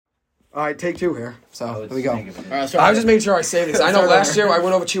All right, take 2 here. So here we go. All right, I was just making sure I saved this. I know last year I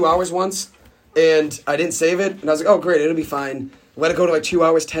went over 2 hours once, and I didn't save it. And I was like, oh, great, it'll be fine. Let it go to like 2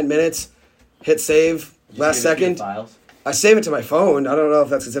 hours, 10 minutes. Hit save. Last second. Files? I save it to my phone. I don't know if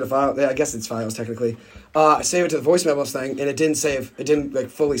that's considered file. Yeah, I guess it's files technically. I save it to the voice memos thing, and it didn't save. It didn't like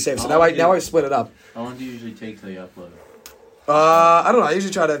fully save. So now I split it up. How long do you usually take till you upload it? I don't know. I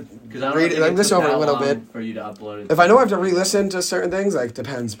usually try to read it. I listen over it a little bit. For you to upload it. If I know I have to re-listen to certain things, like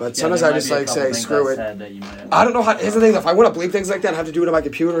depends. But sometimes I just like say screw it. I don't know how. Here's the thing: if I want to bleep things like that, I have to do it on my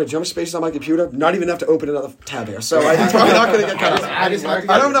computer. And jump space on my computer, not even enough to open another tab here. So I'm probably not going to get cut. I don't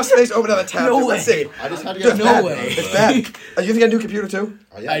have enough space to open another tab. No way. Let's see. I just had to get No way. It's bad. You have to get a new computer too?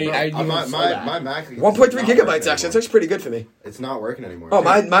 Yeah, my Mac. 1.3 gigabytes actually. It's actually pretty good for me. It's not working anymore. Oh,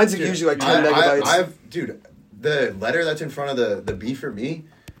 mine's usually like 10 megabytes. Dude, the letter that's in front of the B for me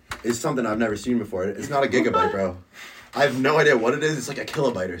is something I've never seen before. It's not a gigabyte, bro. I have no idea what it is. It's like a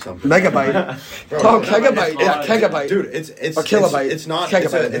kilobyte or something. Megabyte. Bro, oh, kegabyte. Yeah, kegabyte. Dude, it's a kilobyte. It's not.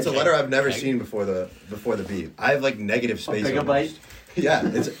 Kegabyte. It's a letter I've never seen before the B. I have like negative space. A gigabyte? Yeah,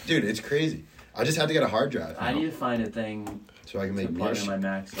 it's crazy. I just had to get a hard drive. I need to find a thing so I can make plug in my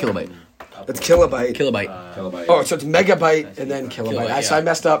Mac. Kilobyte. It's kilobyte. Kilobyte. Oh, so it's megabyte and then kilobyte. Kilobyte, So I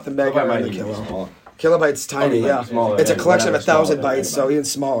messed up the mega and the kilo. Kilobyte's tiny, yeah. It's a collection of 1,000 bytes, so even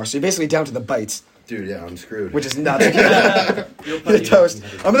smaller. So you're basically down to the bytes. Dude, yeah, I'm screwed. Which is nuts. You're toast.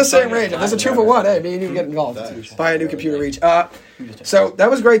 I'm in the same range. If there's a 2 for 1, hey, me and you get involved. Buy a new computer reach. So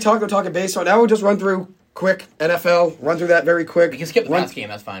that was great talking baseball. Now we'll just run through quick NFL. Run through that very quick. We can skip the last game.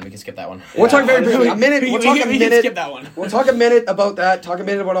 That's fine. We can skip that one. We'll talk very briefly. A minute. We'll talk a minute. We can skip that one. We'll talk a minute about that. Talk a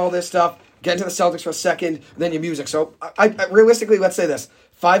minute about all this stuff. Get into the Celtics for a second. Then your music. So I realistically, let's say this: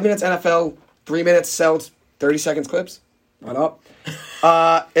 5 minutes NFL, 3 minutes Celts, 30 seconds clips. Why not?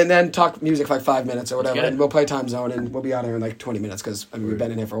 And then talk music for like 5 minutes or whatever, and we'll play time zone, and we'll be out of here in like 20 minutes because we've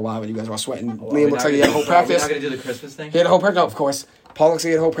been in here for a while, and you guys are all sweating. Liam looks like he had a whole practice. We're not going to do the Christmas thing? He had a whole practice, no, of course. Paul looks like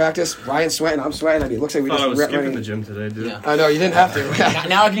he had a whole practice. Ryan's sweating, I'm sweating. I mean, it looks like we just... I was skipping the gym today, dude. Yeah. I know, you didn't have to.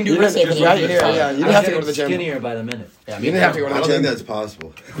 Now I can do this. Yeah, you didn't have to go to the gym. Skinnier by the minute. Yeah, you didn't have to go to the gym. I don't think that's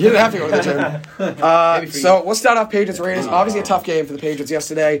possible. You didn't have to go to the gym. So we'll start off Patriots-Raiders. Obviously a tough game for the Patriots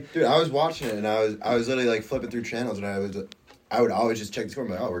yesterday. Dude, I was watching it, and I was literally like flipping through channels, and I would always just check the score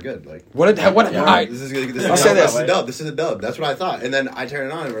and be like, oh, we're good. Like, all right. This is a dub. This is a dub. That's what I thought. And then I turned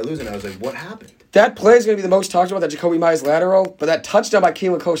it on and we're losing. I was like, what happened? That play is going to be the most talked about, that Jacoby Myers lateral, but that touchdown by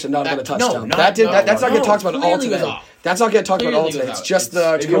Keelan Cole should not have been a touchdown. That's not getting talked about all today. That's not getting talked about all today. It's just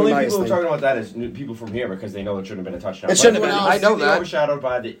the Jacoby Myers thing. The only people who are talking about that is people from here because they know it shouldn't have been a touchdown. It shouldn't have been. I know that. Overshadowed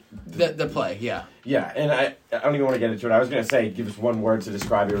by the play, yeah. Yeah, and I don't even want to get into it. I was going to say, give us one word to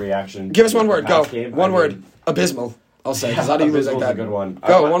describe your reaction. Give us one word. Go. One word. Abysmal. I'll say, because how do you lose like that? A good one.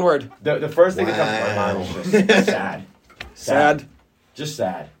 Go, one word. The first thing that comes to my mind was just sad. Sad? Just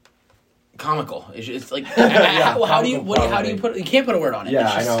sad. Comical. It's like, how do you put, you can't put a word on it.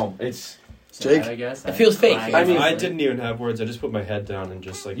 Yeah, I know. It's... Jake? I guess. It feels fake. I mean, I didn't even have words. I just put my head down and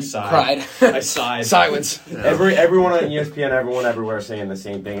just like sighed. Cried. I sighed. Silence. Yeah. Everyone on ESPN, everyone everywhere saying the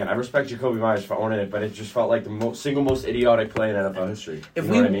same thing, and I respect Jacoby Myers for owning it, but it just felt like the single most idiotic play in NFL history.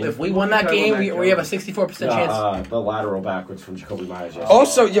 If we won that game, we have a 64% chance. The lateral backwards from Jacoby Myers. Yesterday.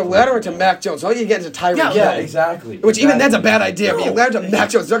 Also, you're lateral to Mac Jones. All you get is a Tyreek Hill. Yeah, exactly. Which even that's a bad idea. But you're lateral to Mac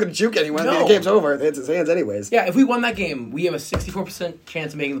Jones. It's not going to juke anyone. No. The game's over. It's his hands anyways. Yeah, if we won that game, we have a 64%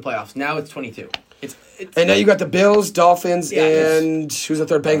 chance of making the playoffs. Now it's 22. And now you got the Bills, Dolphins, and who's the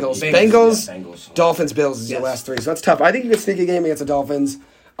third? Bengals. Bengals, Dolphins, Bills is your last three. So that's tough. I think you could sneak a game against the Dolphins.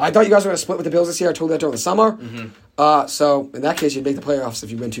 I thought you guys were going to split with the Bills this year. I told you that during the summer. Mm-hmm. So in that case, you'd make the playoffs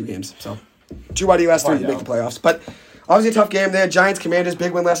if you win 2 games. So 2 out of your last 3, you'd make the playoffs. But obviously a tough game there. Giants, Commanders,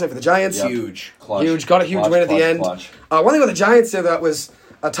 big win last night for the Giants. Yep. Huge. Got a huge win at the end. One thing with the Giants there that was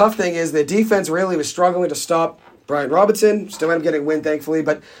a tough thing is their defense really was struggling to stop Brian Robinson. Still ended up getting a win, thankfully.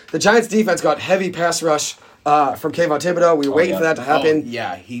 But the Giants' defense got heavy pass rush from Kayvon Thibodeau. We were waiting for that to happen.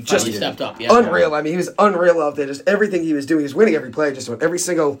 He just stepped up. Yeah. Unreal. I mean, he was unreal out there. Just everything he was doing. He was winning every play. Just with every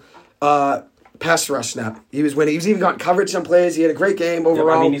single pass rush snap. He was winning. He was even gotten coverage some plays. He had a great game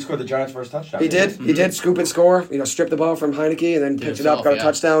overall. I mean, he scored the Giants' first touchdown. He did. Mm-hmm. He did scoop and score. Stripped the ball from Heineke and then picked it up, got a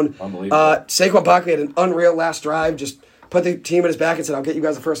touchdown. Unbelievable. Saquon Barkley had an unreal last drive. Just put the team in his back and said, I'll get you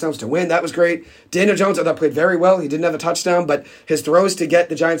guys the first downs to win. That was great. Daniel Jones, I thought, played very well. He didn't have a touchdown, but his throws to get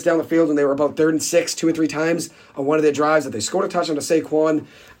the Giants down the field when they were about 3rd and 6, 2 or 3 times on one of their drives that they scored a touchdown to Saquon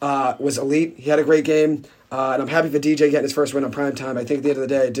was elite. He had a great game. And I'm happy for DJ getting his first win on primetime. I think at the end of the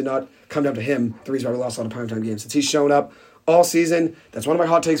day, it did not come down to him, the reason why we lost a lot of primetime games. Since he's shown up all season, that's one of my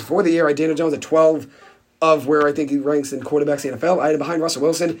hot takes for the year. Daniel Jones at 12. of where I think he ranks in quarterbacks in the NFL. I had him behind Russell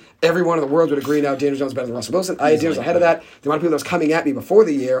Wilson. Everyone in the world would agree now Daniel Jones is better than Russell Wilson. I had Daniel Jones ahead of that. The amount of people that was coming at me before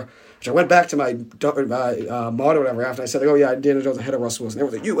the year, which I went back to my motto or whatever after I said, I had Daniel Jones ahead of Russell Wilson.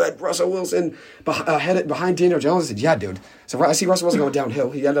 Everyone was like, you had Russell Wilson behind Daniel Jones? I said, yeah, dude. So I see Russell Wilson going downhill.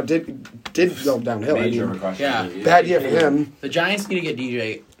 He ended up did go downhill. Bad year for him. The Giants need to get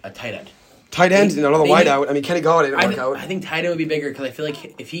DJ a tight end. Tight end, another wideout. I mean, Kenny Galladay didn't work out. I think tight end would be bigger because I feel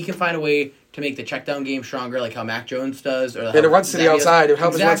like if he can find a way to make the check down game stronger, like how Mac Jones does, or it runs to the outside. It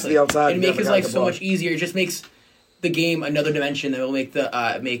helps runs to the outside. And make his life so much easier. It just makes the game another dimension that will make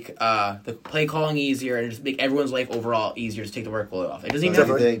the play calling easier and just make everyone's life overall easier to take the workload off. It doesn't even.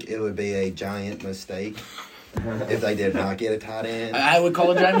 Do you think it would be a giant mistake if they did not get a tight end? I would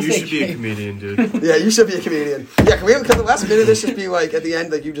call it a giant mistake. You should be a comedian, dude. Yeah, you should be a comedian. Yeah, can the last minute of this just be like at the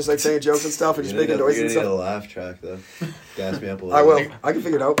end, like you just like saying jokes and stuff and just making noises and stuff? You need a laugh track though. Gas me up a little. I will. I can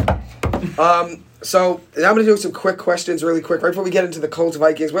figure it out. So now I'm going to do some quick questions really quick. Right before we get into the Colts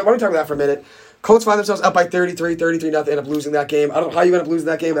Vikings. Why don't we talk about that for a minute? Colts find themselves up by 33 nothing, end up losing that game. I don't know how you end up losing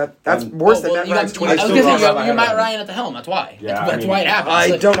that game. That's worse than Matt Ryan's 20. I was going to say, you're Matt Ryan at the helm. That's why. Yeah, that's why it happens.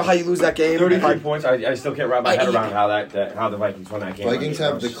 I don't know how you lose that game. 33 points. I still can't wrap my head around how the Vikings won that game. Vikings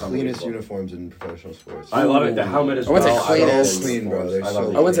have the cleanest uniforms in professional sports. I love it. The helmet is I wouldn't say cleanest. Clean, bro.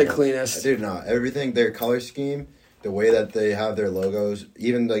 I wouldn't say cleanest. Dude, no. Everything, their color scheme, the way that they have their logos,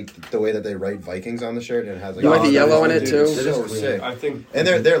 even like the way that they write Vikings on the shirt, and it has like you like the yellow in it too. It's so sick. I think, and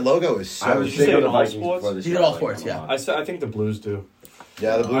their logo is so. I was sick. thinking all Vikings sports? before this You did all sports, yeah. I think the Blues do.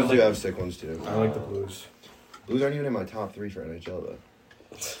 Yeah, the Blues do have sick ones too. I like the Blues. Blues aren't even in my top 3 for NHL though.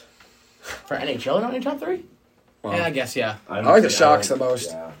 For NHL, not in your top 3? Wow. Yeah, I guess, yeah. I like the Sharks the most.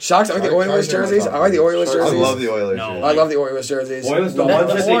 Yeah. Sharks, I like the Oilers jerseys. I like the Oilers jerseys. I love the Oilers. No. jerseys. I love the Oilers jerseys. Oilers, the No, ones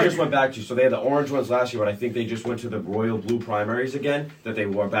the that they orange. just went back to. So they had the orange ones last year, but I think they just went to the royal blue primaries again that they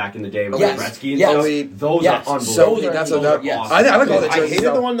wore back in the day with Yes. Gretzky and Yes. stuff. Those Yes. are So unbelievable. that's Those a are- yes. awesome. I like all the I jerseys.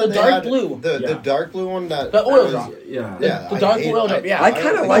 hated the one that The they dark had, blue. The dark blue one that The Oilers was- one. Yeah. Yeah, The dark blue one, yeah. I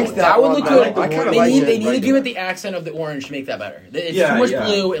kind of like that. That would one. look good. I kind of They like need it. to give it the accent of the orange to make that better. It's Yeah, too much yeah.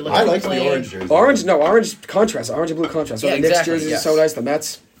 blue. It looks I too like the plain. orange jersey. Orange contrast. Orange and blue contrast. So Yeah, the Knicks exactly, jerseys yes. are so nice. The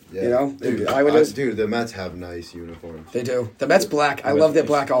Mets, Yeah. you know, Dude, the Islanders. dude, the Mets have nice uniforms. They do. The Mets black. I love their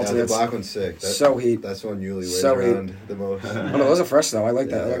black Yeah, the alternates. black one's sick. So heat. That's the one Yuli wears So heat. around the most. Oh, no, those are fresh though. I like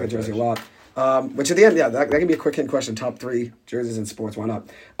that. Yeah, I like the they're jersey a fresh. lot. Which at the end, yeah, that can be a quick hint question. Top 3 jerseys in sports. Why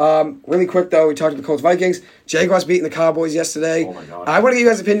not? Really quick though, we talked about the Colts Vikings. Jaguars beating the Cowboys yesterday. Oh my God. I want to get you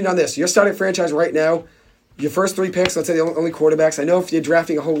guys' opinion on this. You're starting a franchise right now. Your first 3 picks, let's say the only quarterbacks. I know if you're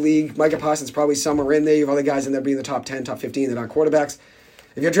drafting a whole league, Micah Parsons probably somewhere in there. You have other guys in there being the top 10, top 15 that aren't quarterbacks.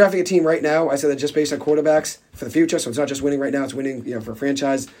 If you're drafting a team right now, I said that just based on quarterbacks for the future, so it's not just winning right now, it's winning, for a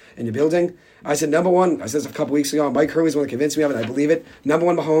franchise and you're building. I said number 1, I said this a couple weeks ago, Mike Hurley's the one that convinced me of it, I believe it. Number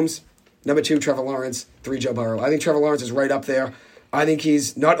 1, Mahomes. Number 2, Trevor Lawrence. 3, Joe Burrow. I think Trevor Lawrence is right up there. I think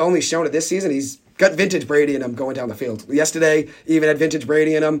he's not only shown it this season, he's got vintage Brady in him going down the field. Yesterday, he even had vintage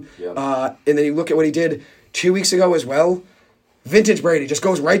Brady in him. Yep. And then you look at what he did 2 weeks ago as well. Vintage Brady just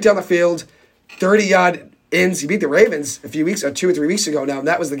goes right down the field, 30-yard ins. He beat the Ravens a few weeks, 2 or 3 weeks ago now, and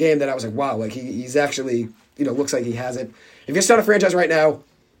that was the game that I was like, wow, like he's actually, looks like he has it. If you start a franchise right now,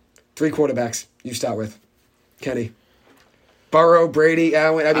 3 quarterbacks you start with. Kenny. Burrow, Brady,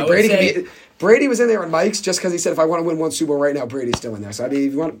 Allen. I mean, Brady was in there on Mike's just because he said, if I want to win one Super Bowl right now, Brady's still in there. So, I mean,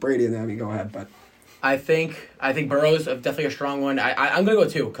 if you want Brady in there, I mean, go ahead. But I think Burrow's definitely a strong one. I'm going to go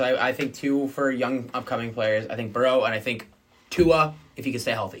 2 because I think 2 for young upcoming players. I think Burrow and I think Tua if he can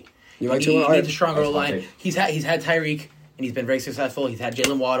stay healthy. You like He Tua? needs a stronger That's my line. take. He's had Tyreek and he's been very successful. He's had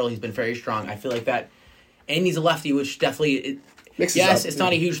Jalen Waddle. He's been very strong. I feel like that. And he's a lefty, which definitely Mixes up. it's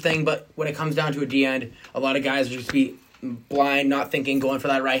not a huge thing, but when it comes down to a D end, a lot of guys will just be blind, not thinking, going for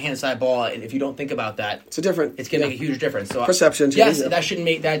that right-hand side ball, and if you don't think about that, it's going to make a huge difference. So Perception, yes, yeah.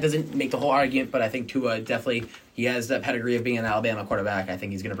 that doesn't make the whole argument, but I think Tua definitely, he has that pedigree of being an Alabama quarterback. I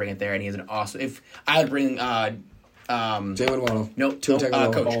think he's going to bring it there, and he has an awesome. If I would bring Jalen Waddle.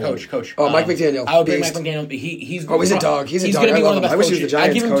 Coach. Oh, Mike McDaniel. I would bring Beast. Mike McDaniel. He's a dog. He's a dog. going to be I one love of the him. best I wish he was coaches. the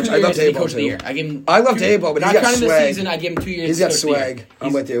I'd give him Giants 2 coach. I love years to be Daboll, coach of the too. year. I give him. I love Daboll, but he's got Not swag. this season. I'd give him 2 years. He's to got coach of the year. swag.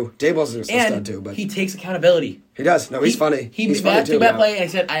 I'm with you. Daboll's a stud too, but he takes accountability. he does. No, he's funny. He's funny bad too. to bad play, and he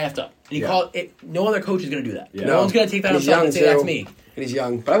said, "I have to." And he Yeah. called it. No other coach is going to do that. Yeah. No one's going to take that on He's himself young and say too. that's me. And he's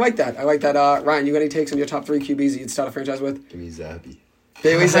young, but I like that. Ryan, you got any takes on your top 3 QBs that you'd start a franchise with? Give me Zappe.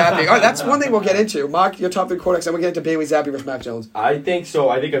 Bailey Zappe. All right, that's one thing we'll get into. Mark, your top 3 quarterbacks, and we'll get into Bailey Zappe versus Mac Jones. I think so.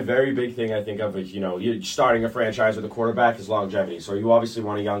 I think a very big thing I think of is, you're starting a franchise with a quarterback is longevity. So you obviously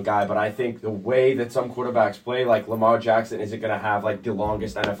want a young guy, but I think the way that some quarterbacks play, like Lamar Jackson isn't going to have like the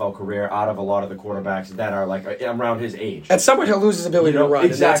longest NFL career out of a lot of the quarterbacks that are like around his age. At some point, he'll lose his ability to run.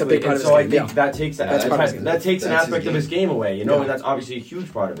 Exactly. And that's a big part of his game. I think that takes an aspect of his game away, and Yeah. that's obviously a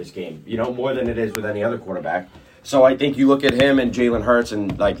huge part of his game, more than it is with any other quarterback. So I think you look at him and Jalen Hurts,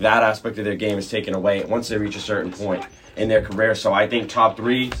 and like that aspect of their game is taken away once they reach a certain point in their career. So I think top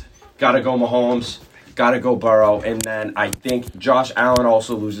 3, gotta go Mahomes, gotta go Burrow, and then I think Josh Allen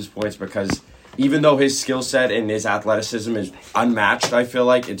also loses points because even though his skill set and his athleticism is unmatched, I feel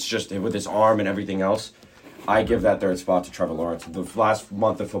like it's just with his arm and everything else. I give that 3rd spot to Trevor Lawrence. The last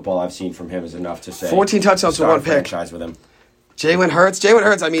month of football I've seen from him is enough to say 14 touchdowns for start one a pick. franchise with him. Jalen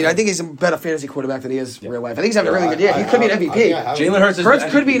Hurts. I mean, I think he's a better fantasy quarterback than he is real life. I think he's having a really good year. He could be an MVP. Jalen Hurts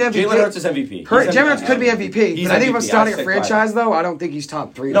could be an MVP. Jalen Hurts is MVP. Jalen Hurts could be MVP. He's But I think if I'm MVP. starting I'll a stick by franchise, though, I don't think he's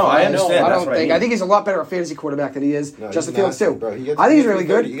top 3. No, I understand. I That's don't what I think. mean. I think he's a lot better a fantasy quarterback than he is Justin Fields, too. Bro, I think he's really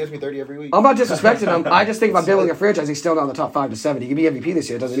good. He gets me 30 every week. I'm not disrespecting him. I just think if I'm building a franchise, he's still not in the top 5 to 7. He could be MVP this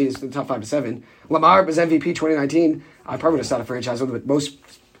year. It doesn't mean he's in the top 5 to 7. Lamar was MVP 2019. I probably would have started a franchise with him, but most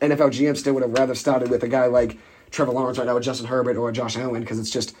NFL GMs still would have rather started with a guy like Trevor Lawrence right now with Justin Herbert or Josh Allen because it's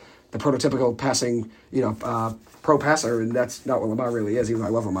just the prototypical passing, pro passer, and that's not what Lamar really is, even though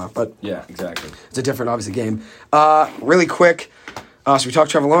I love Lamar. But Yeah, exactly. it's a different, obviously, game. Really quick, so we talked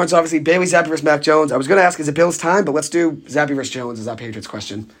Trevor Lawrence, obviously. Bailey Zappe versus Mac Jones. I was going to ask, is it Bill's time? But let's do Zappe versus Jones as our Patriots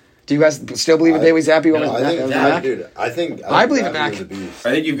question. Do you guys still believe in Bailey Zappe over Mac? I believe in Mac. I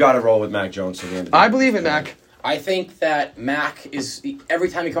think you've got to roll with Mac Jones to the end of the I believe in Mac. I think that Mac is every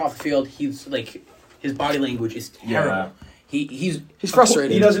time he comes off the field, he's like his body language is terrible. Yeah. He's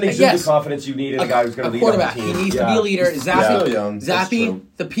frustrated. He doesn't exude Yes. the confidence you need in a guy who's going to a lead on the quarterback. team. He needs to be a leader. Still young. That's Zappe,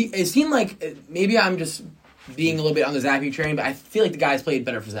 true. it seemed like maybe I'm just being a little bit on the Zappe train, but I feel like the guys played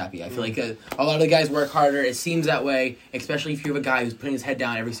better for Zappe. I feel like a lot of the guys work harder. It seems that way, especially if you have a guy who's putting his head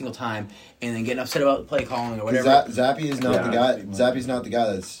down every single time and then getting upset about play calling or whatever. Zappe is not the guy. Zappe's not the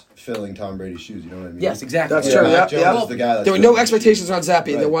guy that's filling Tom Brady's shoes. You know what I mean? Yes, exactly. That's true. Mac Yeah, Jones is the guy that's there were no filling his expectations shoes. on Zappe.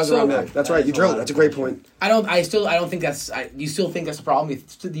 There Right. was So- on Mac. That's right. You drilled it. That's a great point. I don't think that's. You still think that's the problem?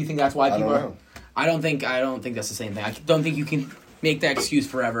 Do you think that's why I people don't are? know. I don't think that's the same thing. I don't think you can make that excuse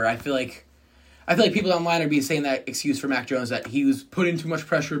forever. I feel like people online are saying that excuse for Mac Jones that he was putting too much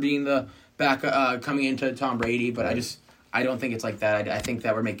pressure being the back coming into Tom Brady, but I don't think it's like that. I think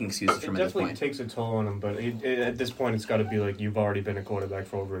that we're making excuses It for him at this definitely point. takes a toll on him, but at this point, it's got to be like you've already been a quarterback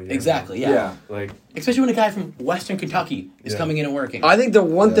for over a year. Exactly. Yeah. Like, Especially when a guy from Western Kentucky is Yeah. coming in and working. I think the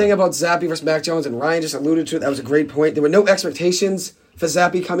one thing about Zappe versus Mac Jones, and Ryan just alluded to it, that was a great point. There were no expectations for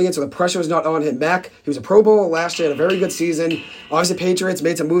Zappe coming in, so the pressure was not on him. Mac, he was a Pro Bowl last year, had a very good season. Obviously, Patriots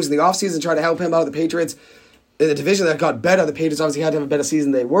made some moves in the offseason, tried to help him out. The Patriots, in the division that got better, the Patriots obviously had to have a better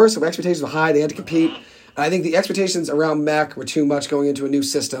season than they were, so expectations were high. They had to compete. And I think the expectations around Mac were too much going into a new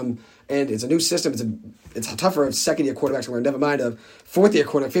system, and it's a new system. It's tougher of second-year quarterbacks to learn, never mind a fourth-year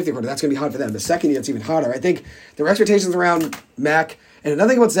quarterback, fifth-year quarterback. That's going to be hard for them. The second year, it's even harder. I think there were expectations around Mac. And another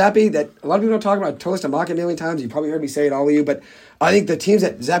thing about Zappe that a lot of people don't talk about, I've told this to Mark a million times, you probably heard me say it, all of you, but I think the teams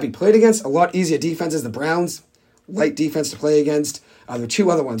that Zappe played against, a lot easier defenses. The Browns, light defense to play against. There were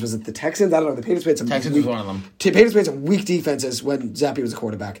two other ones. Was it the Texans? I don't know. The Patriots played some Texans was one of them. Patriots played some weak defenses when Zappe was a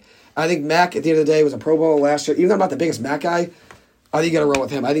quarterback. I think Mac, at the end of the day, was a Pro Bowl last year. Even though I'm not the biggest Mac guy, I think you got to roll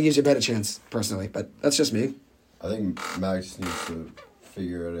with him. I think he gives you a better chance, personally. But that's just me. I think Max needs to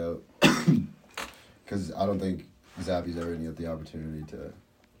figure it out because I don't think Zappe's ever going to get the opportunity to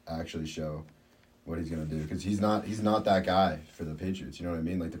actually show what he's going to do because he's not that guy for the Patriots. You know what I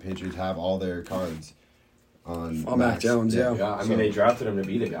mean? Like the Patriots have all their cards on Mac Jones. Yeah. Yeah, I mean, they drafted him to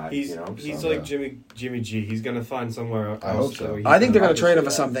be the guy. he's like Jimmy G. He's gonna find somewhere else. I hope so. I think they're going to trade him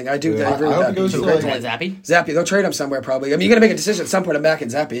for something. I do. I agree I hope with he goes that. to, Go like- to Zappe? Zappe, they'll trade him somewhere probably. I mean, you're going to make a decision at some point of Mac and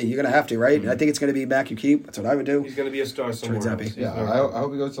Zappe. You're going to have to, right? I think it's going to be Mac you keep. That's what I would do. He's gonna be a star somewhere Zappe. else. Yeah, I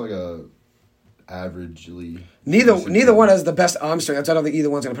hope he goes to like a averagely. Neither one has the best arm strength. I don't think either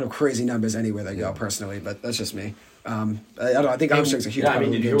one's going to put up crazy numbers anywhere they go, personally, but that's just me. I don't know. I think arm strength's a huge Yeah, I part mean,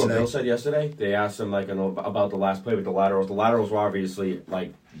 of did the you game hear what today. Bill said yesterday? They asked him about the last play with the laterals. The laterals were obviously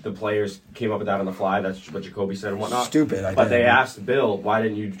like the players came up with that on the fly. That's what Jacoby said and whatnot. Stupid, I But think. they asked Bill, why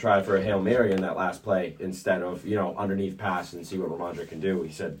didn't you try for a Hail Mary in that last play instead of underneath pass and see what Ramondre can do?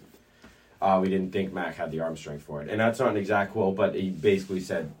 He said, we didn't think Mac had the arm strength for it, and that's not an exact quote, but he basically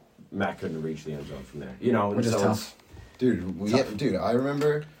said Mac couldn't reach the end zone from there. Which is tough. Dude, I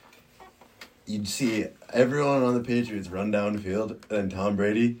remember you'd see everyone on the Patriots run downfield, and Tom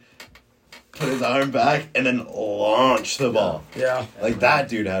Brady put his arm back, and then launch the ball. Yeah. Like, that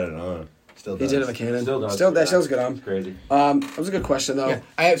dude had it on. Still He does. did have a cannon. Still does. That show's good on. It's crazy. That was a good question, though. Yeah.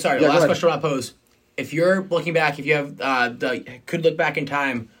 Yeah, Last go ahead. question I want to pose. If you're looking back, if you have could look back in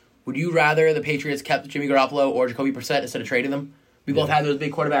time, would you rather the Patriots kept Jimmy Garoppolo or Jacoby Brissett instead of trading them? We both had those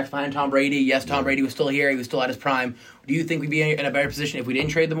big quarterbacks behind Tom Brady. Yes, Tom Brady was still here. He was still at his prime. Do you think we'd be in a better position if we didn't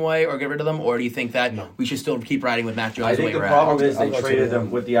trade them away or get rid of them? Or do you think that we should still keep riding with Mac Jones I the way think the we're problem is I'll they go traded to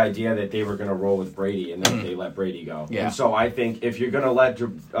them with the idea that they were going to roll with Brady, and then they let Brady go. Yeah. And so I think if you're going to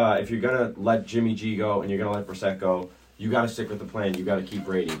let Jimmy G go and you're going to let Brissett go, you got to stick with the plan. You got to keep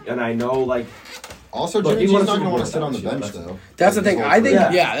Brady. And I know, like, Also, Look, Jimmy he G's won a not Super going to want Bowl to sit on the last year. bench, though. That's the thing. I think.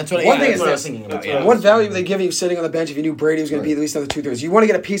 Yeah, that's what. One yeah, thing that's is what I was this. thinking about. Yeah. What value they give you sitting on the bench if you knew Brady was going to be Right. at least another 2/3? You want to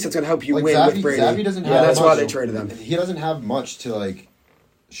get a piece that's going to help you Like win Zappe, with Brady. Zappe doesn't have that's much, why they traded them. He doesn't have much to, like,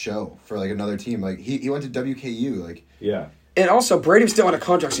 show for, like, another team. Like, he went to WKU. Like, yeah. And also, Brady's still on a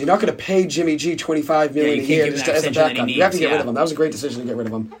contract, so you're not going to pay Jimmy G $25 million you a can't year give him just that as a extension that he backup. You have to needs, get rid yeah. of him. That was a great decision to get rid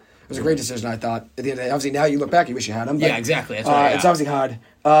of him. It was a great decision, I thought. At the end of the day, obviously, now you look back, you wish you had him. But, Yeah, exactly. That's right. It's obviously hard.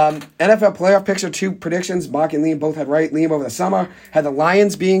 NFL playoff picture, 2 predictions. Mark and Liam both had right. Liam over the summer had the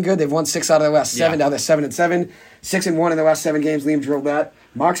Lions being good. They've won 6 out of their last 7. Yeah. Now they're 7-7. 6-1 in their last 7 games. Liam drilled that.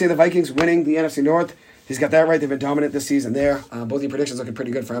 Mark said the Vikings winning the NFC North. He's got that right. They've been dominant this season there. Both the predictions looking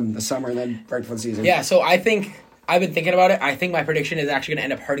pretty good for him this summer and then right before the season. Yeah, so I think I've been thinking about it. I think my prediction is actually going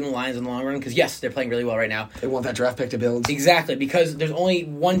to end up hurting the Lions in the long run because, yes, they're playing really well right now. They want that draft pick to build. Exactly, because there's only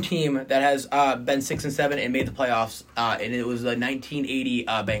one team that has been 6-7 and made the playoffs, and it was the 1980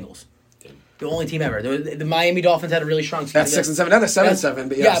 Bengals. The only team ever. The Miami Dolphins had a really strong season. That's 6-7. Now they're 7-7.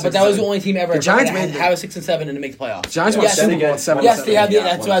 But yeah, but that was the only team ever The Giants that made have a 6-7 and to make the playoffs. Giants won yes, Super Bowl at 7-7. Yes, they have the, Yeah,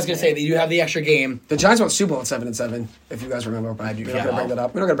 that's what I was going to say. They do have the extra game. The Giants won Super Bowl at 7-7. If you guys remember, but we're not going to bring that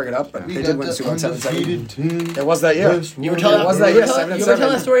up. We're not going to bring it up, but they did win the Super Bowl at 7-7. It was that year. You were telling, It was that year, you ever tell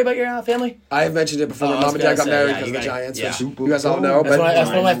that 7-7. story about your family? I have mentioned it before. Oh, My I mom was and dad gonna got say, married yeah, because of the you Giants, guys- which you guys all know. That's But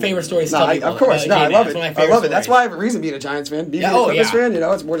one of my favorite stories to no, tell people. of course, no, I love it. That's one of my I favorite love it. That's stories. why I have a reason being a Giants fan. Being Yeah, a Clippers yeah. fan,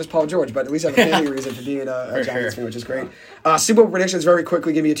 it's more just Paul George, but at least I have a family reason for being a For Giants sure. fan, which is great. Super Bowl predictions, very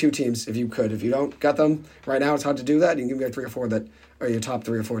quickly. Give me your 2 teams if you could. If you don't got them right now, it's hard to do that. You can give me like 3 or 4 that are your top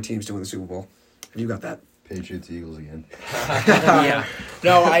 3 or 4 teams doing the Super Bowl. If you got that. Patriots, Eagles again. Yeah.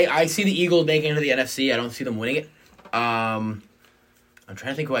 No, I see the Eagles making it into the NFC. I don't see them winning it. I'm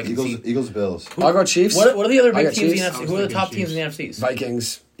trying to think who I can see. Eagles, Bills. I'll go Chiefs. What are the other I big got teams in the Chiefs. NFC? Who are the top teams in the NFCs?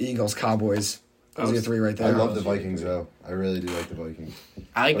 Vikings, Eagles, Cowboys. Those are your 3 right there. I love the Vikings, though. I really do like the Vikings.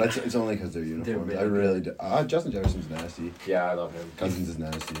 I But like. it's only because they're uniforms. really I really do. Justin Jefferson's nasty. Yeah, I love him. Cousins is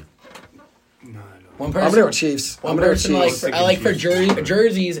nasty. One I'm going to person. go Chiefs. I'm One going to person go I like Chiefs. for, I like for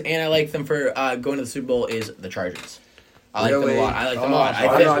jerseys, and I like them for going to the Super Bowl is the Chargers. I like them Really? a lot. I like them a Oh, lot. I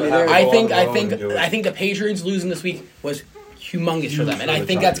know, neither. I think the Patriots losing this week was humongous for them, and I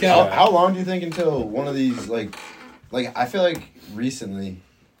think that's gonna. How long do you think until one of these, like I feel like recently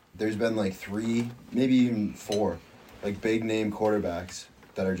there's been like 3, maybe even 4, like big name quarterbacks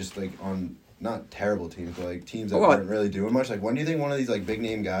that are just like on not terrible teams, but like teams that aren't really doing much. Like, when do you think one of these like big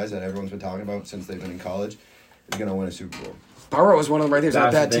name guys that everyone's been talking about since they've been in college is gonna win a Super Bowl? Burrow was one of them right there. He's on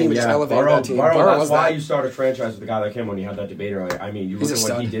a bad team. He just elevated that team. Burrow That's was why that. you start a franchise with the guy like him when you had that debate earlier. I mean, you look He's at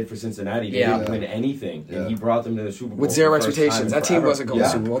a what he stud. did for Cincinnati. They Yeah. didn't win anything, Yeah. and he brought them to the Super Bowl With 0 for the first time expectations. in That team forever. wasn't going to Yeah.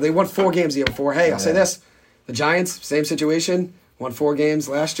 the Super Bowl. They won 4 games the year before. Hey, I'll say Yeah. this. The Giants, same situation. Won 4 games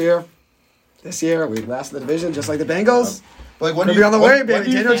last year. This year, we last in the division, just like the Bengals. But like, when Could do be you, on the when- way, when baby. do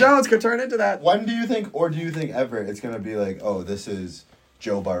you Daniel think- Jones could turn into that. When do you think, or do you think ever it's gonna be like, oh, this is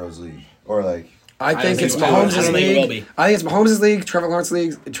Joe Burrow's league, or like? I think think it's it will. I don't Mahomes' think it will league. be. I think it's Mahomes' league,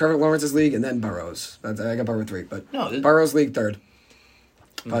 Trevor Lawrence's league, and then Burrow's. I got Burrow 3, but No, Burrow's league 3rd.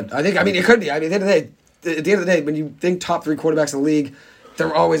 But I mean, it could be. I mean, at the end of the day, when you think top 3 quarterbacks in the league,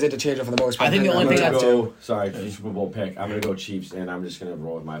 they're always interchangeable for the most part. I think the only I'm thing gonna that's go. Sorry for the Super Bowl pick. I'm gonna go Chiefs, and I'm just gonna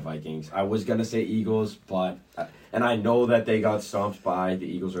roll with my Vikings. I was gonna say Eagles, but and I know that they got stomped by the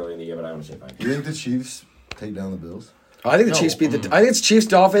Eagles early in the year, but I want to say Vikings. You think the Chiefs take down the Bills? I think the No, Chiefs beat the. I think it's Chiefs,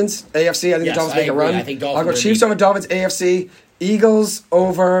 Dolphins, AFC. I think Yes, the Dolphins I make a agree. run. I think Dolphins I'll go are Chiefs beat. over Dolphins, AFC. Eagles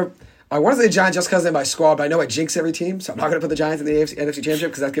over. I want to say the Giants just because they're my squad, but I know I jinx every team, so I'm not going to put the Giants in the NFC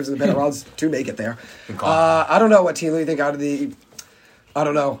Championship because that gives them the better odds to make it there. I don't know what team do you think out of the. I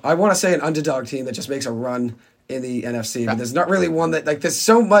don't know. I want to say an underdog team that just makes a run in the NFC, but there's not really one that there's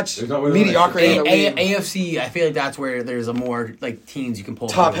so much There's not really mediocrity in the league. AFC, I feel like that's where there's a more like teams you can pull.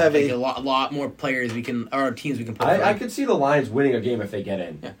 Top from. heavy. Like, a lot more players we can or teams we can pull. I from. could see the Lions winning a game if they get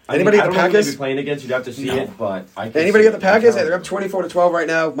in. Yeah. Anybody I at the don't know who Packers? they'd be playing against. You'd have to see No. it, but I could Anybody see at the it. Packers? Hey, they're up 24-12 right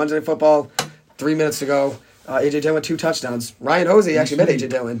now. Monday Night Football. 3 minutes to go. AJ Dillon 2 touchdowns. Ryan Hosey actually met AJ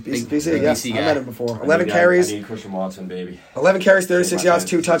Dillon. BC, yes, BC I guy. met him before. 11 carries. I need Christian Watson, baby. 11 carries, 36 Save my yards,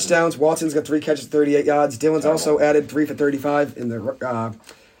 2 fantasy touchdowns. Watson's got 3 catches, 38 yards. Dillon's Terrible. also added 3 for 35 in the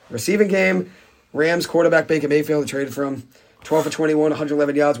receiving game. Rams quarterback Baker Mayfield, they traded for him. 12 for 21,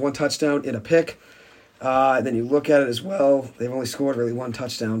 111 yards, 1 touchdown in a pick. And then you look at it as well. They've only scored really 1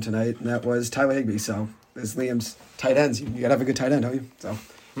 touchdown tonight, and that was Tyler Higbee. So there's Liam's tight ends. You got to have a good tight end, don't you? So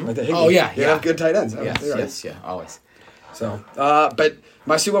right there, Higbee. Oh, yeah, You gotta yeah. have good tight ends. Yes, yeah, always. So, but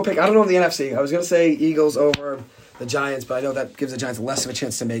my Super Bowl pick, I don't know the NFC. I was going to say Eagles over the Giants, but I know that gives the Giants less of a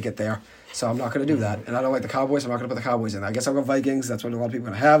chance to make it there. So I'm not going to do that. And I don't like the Cowboys, so I'm not going to put the Cowboys in. I guess I'll go Vikings. That's what a lot of people are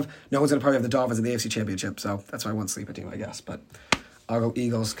going to have. No one's going to probably have the Dolphins in the AFC Championship, so that's my one sleeper team, I guess. But I'll go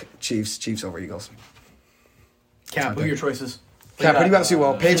Eagles, Chiefs over Eagles. Cap, who are your choices? Cap, what do you got in the Super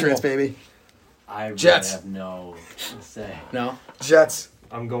Bowl? Patriots, baby. I really Jets. have no say. No? Jets.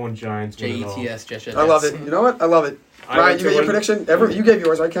 I'm going Giants. win it all. Jets, Jets. I love it. You know what? I love it. I Ryan, went you to got your win- prediction? You gave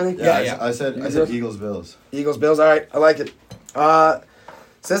yours, right, Kenny? Yeah. I said Eagles Bills. Eagles, Bills. All right, I like it.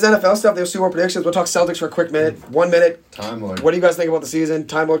 Says NFL stuff. There's Super Bowl predictions. We'll talk Celtics for a quick minute. 1 minute. Time Lord. What do you guys think about the season?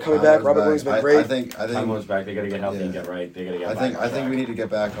 Time Lord coming back. Robert Williams been great. I think Time was back. They got to get healthy and get right. They got to get back. I think we need to get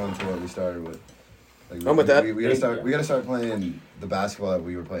back onto what we started with. Like, I'm with that. We gotta start playing the basketball that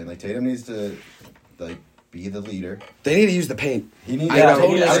we were playing. Like Tatum needs to be the leader. They need to use the paint. He needs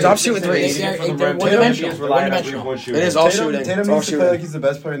Stop shooting threes. They're From the rim. one-dimensional. Tatum is relying on One-dimensional. three-point shooting. It is all Tatum shooting. Tatum It's all needs to play shooting. like he's the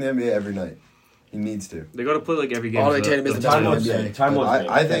best player in the NBA every night. He needs to. They got to play like every game. All the so Tatum is the the best Time player in was the NBA. time was.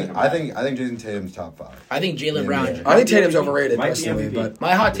 I think Jason Tatum's top 5. I think Jaylen Brown. Yeah. I think Tatum's overrated Might be personally, MVP. but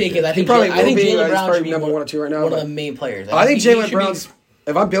My hot take is I think probably I think will be, Jaylen he's Brown probably should be number 1 or 2 right now, one of but- the main players. I think he Jalen should be- Brown's.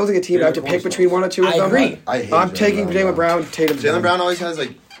 If I'm building a team, I have to pick between 1 or 2 of I them. agree. I hate I'm Jaylen taking Brown. Jalen Brown. Tatum's Jalen done. Brown always has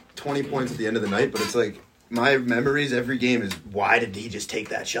like 20 points at the end of the night, but it's like my memories every game is why did he just take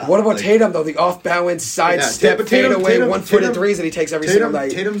that shot? What about Like, Tatum though? The off balance sidestep Tatum- fadeaway Tatum- 1-footed Tatum- threes that he takes every Tatum- single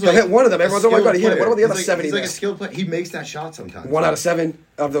night. Tatum's He'll like hit one of them. a Everyone's oh my god, he hit it. skilled What about the other player. 7 he He's like a missed? skilled player. He makes that shot sometimes. 1 out of 7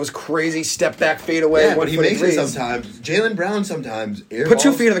 of those crazy step back fadeaway Yeah, but he 1-footed makes it threes. sometimes. Jalen Brown sometimes air Put 2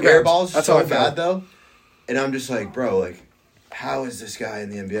 balls- feet on the air ground. balls That's so how I feel. bad though, and I'm just like, bro, like, how is this guy in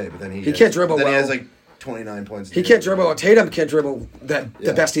the NBA? But then He can't dribble Then he well. has like 29 points. He can't dribble. Tatum can't dribble the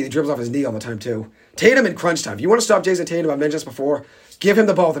Yeah. best. He dribbles off his knee all the time too. Tatum in crunch time. If you want to stop Jason Tatum, I mentioned this before. Give him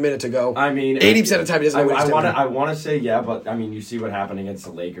the ball with a minute to go. I mean, 80% of the time he doesn't know what he's doing. I want to say yeah, but I mean, you see what happened against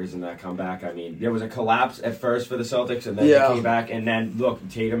the Lakers in that comeback. I mean, there was a collapse at first for the Celtics, and then Yeah. they came back, and then look,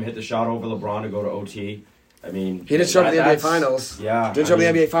 Tatum hit the shot over LeBron to go to OT. I mean, He didn't show up in the NBA that's- Finals. Yeah, Didn't show up in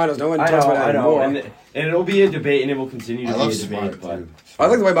the NBA Finals. No one I talks know, about that I know, anymore. and it'll be a debate, and it will continue to I be love a debate. Smart But too. I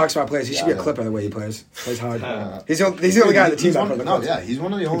like the way Mark Smart plays. He should be a Yeah. Clipper the way he plays. Plays hard. Yeah. He's the only guy on the team. He's that one, put the no, clips. yeah, he's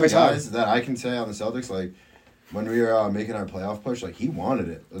one of the only plays hard. guys that I can say on the Celtics. Like when we were making our playoff push, like he wanted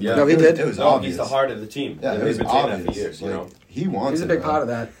it. Yeah. No, he It was- did. It was no, obvious. he's the heart of the team. Yeah, it We've was been saying that obvious. for years. You Like, know. he wants. He's a it, big bro. part of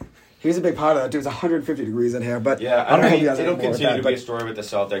that. He's a big part of that. Dude's 150 degrees in here, but Yeah, I don't know if mean, you guys it'll have more with continue that, to be a but- story with the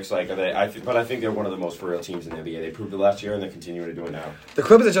Celtics. Like, but I think they're one of the most for real teams in the NBA. They proved it last year, and they're continuing to do it now. The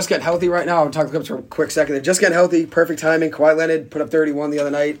Clippers are just getting healthy right now. I'll talk the Clippers for a quick second. They're just getting healthy. Perfect timing. Kawhi Leonard put up 31 the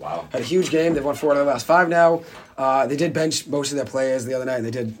other night. Wow. Had a huge game. They've won 4 out of the last 5 now. They did bench most of their players the other night. And they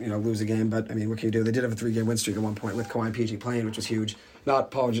did, lose the game. But I mean, what can you do? They did have a 3-game win streak at one point with Kawhi and PG playing, which was huge.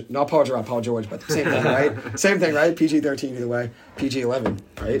 Not Paul George, Paul George, but same thing, right? Same thing, right? PG 13 either way. PG 11,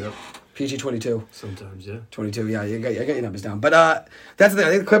 right? Yep. PG 22. Sometimes, yeah. 22, yeah, you got your numbers down. But that's the thing.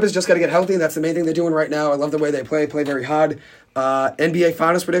 I think the Clippers just got to get healthy. That's the main thing they're doing right now. I love the way they play very hard. NBA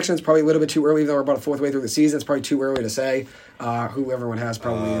Finals predictions, probably a little bit too early, even though we're about a fourth way through the season. It's probably too early to say who everyone has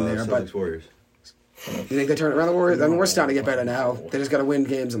probably in there. But Celtics Warriors. you think they turn it around the Warriors? I mean, we're starting to get better now. They just got to win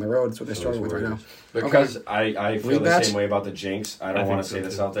games on the road. That's what they're struggling with right now. Because I feel the Rematch? same way about the Jinx. I don't I want to think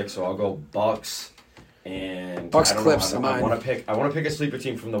say so, the Celtics, so I'll go Bucks. And Bucks I don't Clips know, are I mine. want to pick a sleeper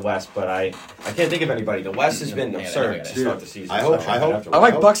team from the West, but I can't think of anybody. The West has been Yeah, absurd to dude, start the season. I hope- so I hope- have to I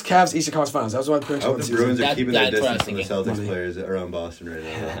like wait. Bucks, Cavs, Eastern Conference Finals. That was what I I predicted hope for the the season. Bruins are That- keeping their that's what I was distance from the thinking. Celtics players around Boston right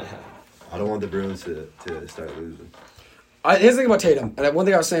now. I don't want the Bruins to start losing. Here's the thing about Tatum. And one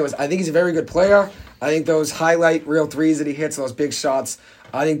thing I was saying was I think he's a very good player. I think those highlight real threes that he hits, those big shots,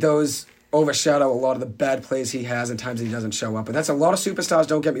 I think those overshadow a lot of the bad plays he has and times that he doesn't show up. And that's a lot of superstars,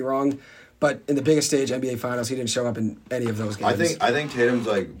 don't get me wrong. But in the biggest stage, NBA Finals, he didn't show up in any of those games. I think Tatum's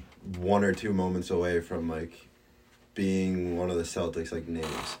like 1 or 2 moments away from like being one of the Celtics like names.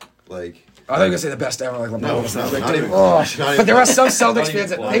 Like I thought you were going to say the best ever, like LeBron. No, Like, no, not even- oh. not even- But there are some Not Celtics even fans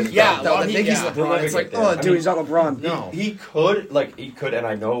that close. think Yeah, that, though, that think he's yeah. LeBron. We'll It's like, never get oh, there. dude, he's not LeBron. No. He could, he could, and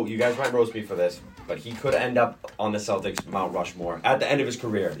I know you guys might roast me for this, but he could end up on the Celtics Mount Rushmore at the end of his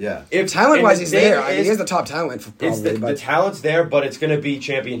career. Yeah. If Talent-wise, and he's the thing there. I mean, is, he has the top talent, it's probably. the talent's there, but it's going to be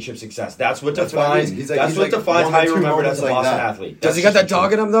championship success. That's what That's what I defines. mean. That's what defines one how or you two remembered as a moments like Boston that. athlete. Does he got that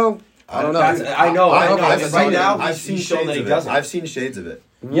dog in him, though? I don't know. I know. I've Right seen now, I've he's seen shown shades that he of it. doesn't. I've seen shades of it.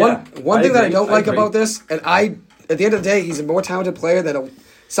 One thing that I don't like about this, and at the end of the day, he's a more talented player than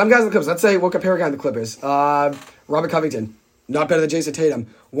some guys in the Clippers. Let's say we'll compare a guy in the Clippers. Robert Covington, not better than Jason Tatum.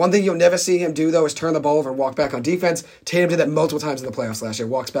 One thing you'll never see him do, though, is turn the ball over and walk back on defense. Tatum did that multiple times in the playoffs last year.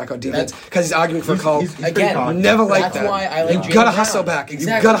 Walks back on defense because he's arguing for a call. Again, Never like that's that. why I like You gotta Jaylen hustle Brown. back.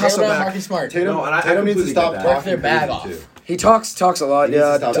 Exactly. You gotta hustle Jaylen Brown, back. Marcus Smart. Tatum, No, and I Tatum needs to completely stop get that. Work their bag crazy, off. too. He talks a lot. He needs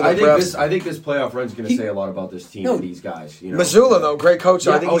Yeah, to stop to the talking. refs. I think this playoff run's going to say a lot about this team and these guys. You know? Missoula, though, great coach.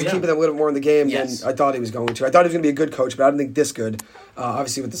 So Yeah, I think oh, he's yeah. keeping them a little more in the game Yes. than I thought he was going to. I thought he was going to be a good coach, but I didn't think this good.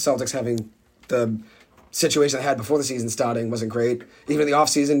 Obviously, with the Celtics having the situation they had before the season starting wasn't great. Even in the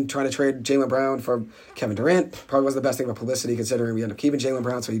offseason, trying to trade Jaylen Brown for Kevin Durant probably wasn't the best thing about publicity, considering we ended up keeping Jaylen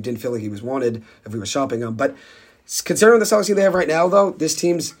Brown, so he didn't feel like he was wanted if we were shopping him. But considering the Celtics team they have right now, though, this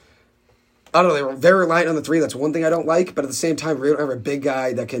team's, I don't know, they were very reliant on the three. That's one thing I don't like. But at the same time, we don't have a big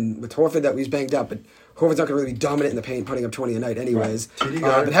guy that can, with Horford, that he's banged up. But Horford's not going to really be dominant in the paint, putting up 20 a night anyways.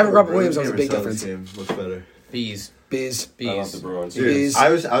 But having Robert Williams was a big difference. Much better. Bees. Bees. I love the Bruins. Dude, Bees. I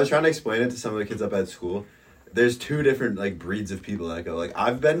was trying to explain it to some of the kids up at school. There's two different like breeds of people that go. Like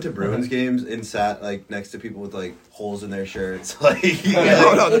I've been to Bruins games and sat like next to people with like holes in their shirts, like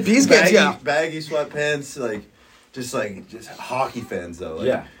No, the Bees games, yeah. baggy sweatpants, like just hockey fans though. Like,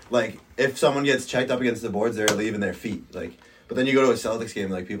 Yeah. Like if someone gets checked up against the boards, they're leaving their feet. Like, but then you go to a Celtics game,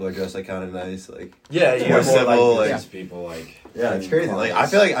 like people are dressed like kind of nice, like Yeah, more more civil, like like- these people. Like yeah, it's crazy. Like I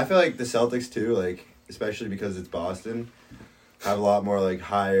feel like the Celtics too, like especially because it's Boston, have a lot more like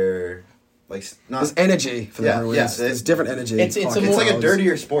higher. Like not There's energy for the Yeah, Bruins. yeah, There's different energy. It's a it's more- like a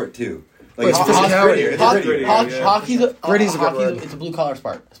dirtier sport too. Like Well, it's it's physicality. grittier. It's grittier. Hockey's Gritty's a good word. It's a blue collar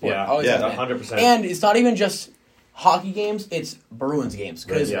sport. Yeah. Always Yeah, has been. 100%. And it's not even just hockey games; it's Bruins games.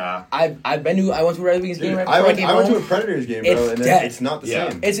 Because Yeah. I went to a Red Wings game right I before went, came I went to home. a Predators game, bro, It's and dead. it's not the Yeah.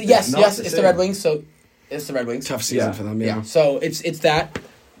 same. It's not the same. Red Wings. So it's the Red Wings. tough season Yeah. for them. Yeah. So it's that,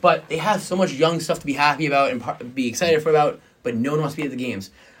 but they have so much young stuff to be happy about and be excited for about. But no one wants to be at the games.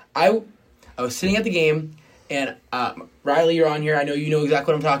 I was sitting at the game, and Riley, you're on here. I know you know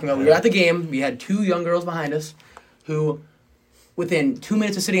exactly what I'm talking about. We were at the game. We had two young girls behind us, who, within 2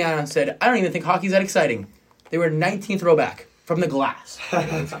 minutes of sitting down, said, "I don't even think hockey's that exciting." They were 19th row back from the glass.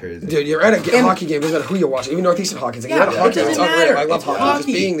 That's crazy. Dude, you're at a hockey game. Doesn't matter who you're watching. Even Northeastern hockey. It's like, you're at a it hockey game. doesn't It's unreal. matter. I love It's hockey. Just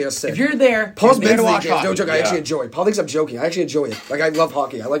being there, sick. If you're there, Paul's you're there men's to league watch games, no hockey. joke, I Yeah. actually enjoy. Paul thinks I'm joking. I actually enjoy it. Like, I love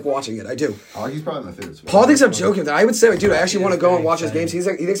hockey. I like watching it. I do. Hockey's probably my favorite sport. Paul thinks I'm joking. I would say, like, dude, I actually want to go and watch his games. He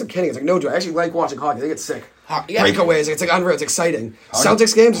thinks I'm kidding. It's like, no, dude, I actually like watching hockey. I think it's sick. Yeah. Breakaways. It's like unreal. It's exciting. Hockey-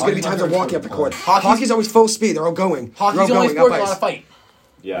 Celtics games, there's going to be hockey's my times I'm favorite walking up the sport. court. Hockey's always full speed. They're all going. Hockey's They're the all only going sport up you ice. want to fight.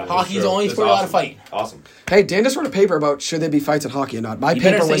 Yeah, Hockey's that's the only true. sport That's allowed to fight. Awesome. Hey, Dan just wrote a paper about should there be fights in hockey or not. My You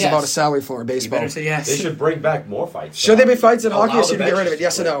better paper say was yes. about a salary floor in You baseball. better say yes. They should bring back more fights. Should there be fights in hockey or Allow should the we get rid of it? benches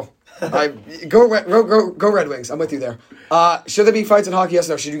Yes or to no? Go Red Wings. I'm with you there. Should there be fights in hockey? Yes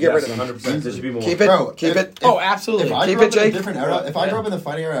or no? Should you get rid of them? 100%. There should be more. Keep it. Bro, keep it. Oh, absolutely. If I Keep grew it, up in a Jake. different era, if I grew up in the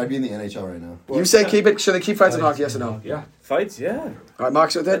fighting era, I'd be in the NHL right now. You say keep it. Should they keep fights in hockey? Yes or no? Yeah. Fights, yeah. All right,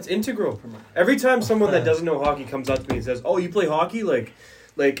 Mark's with That's it. integral. Every time someone that doesn't know hockey comes up to me and says, "Oh, you play hockey?" Like,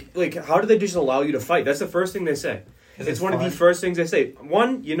 how do they just allow you to fight? That's the first thing they say. It's one of the first things they say.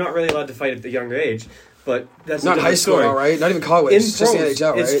 One, you're not really allowed to fight at the younger age, but that's Not a high different school, story. all right. Not even college. In It's just the pros,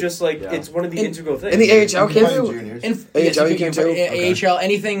 NHL, right? it's just like Yeah. it's one of the integral things. in the AHL, You can't can fight in you? juniors. AHL you can too? Okay. AHL,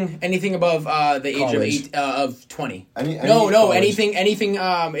 anything above the age of College. of 20. Any No, college. anything.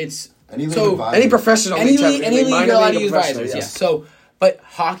 It's Any league so advisor. Any professional any league, league, technically, minor you're allowed to league or use professional, visors. yes. Yeah. So, but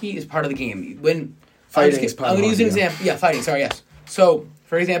hockey is part of the game. When Fighting is part I'm of going to use an hockey, yeah. example. Yeah, fighting. Sorry, yes. So,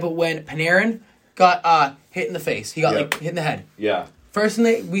 for example, when Panarin got hit in the face, he got Yep. hit in the head. Yeah. First thing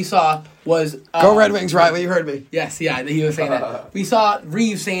that we saw was Go Red Wings, Riley. You heard me. Yes, yeah, he was saying that. We saw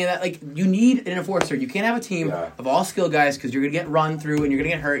Reeves saying that, like, you need an enforcer. You can't have a team Yeah. of all skilled guys because you're going to get run through and you're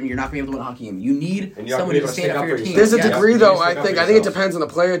going to get hurt and you're not going to be able to win a hockey game. You need And you're not someone gonna be to able to stand stick up up for your for team. There's a Yeah. degree, You though. stick I up think for it yourself. depends on the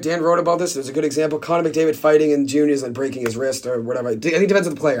player. Dan wrote about this. There's a good example. Connor McDavid fighting in juniors and breaking his wrist or whatever. I think it depends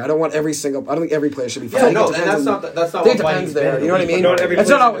on the player. I don't think every player should be Yeah, fighting. no, It and depends that's on- not I think it what depends fighting's there. been. You know what I mean? Not every It's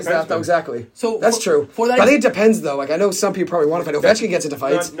not player's a always that, though. defenseman. Exactly. So That's true. For that But I think it depends, though. Like, I know some people probably want to fight. Ovechkin gets into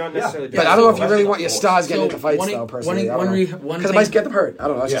fights. Not necessarily. But I don't know if you Yeah. really want your stars getting So, into fights, one- though, personally. one- one Because it thing- might get them hurt. I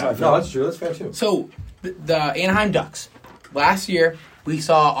don't know. That's just how I Yeah. feel. No, that's true. That's fair too. So, the Anaheim Ducks, last year, We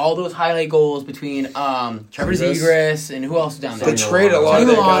saw all those highlight goals between Trevor Zegras and who else is down there? They traded a lot of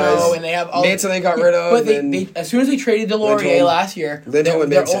their guys. And they have all Manson they got rid of. But they as soon as they traded Delorier last year,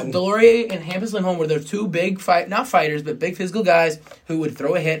 Delorier and Hampus Lindholm were their two big not fighters, but big physical guys who would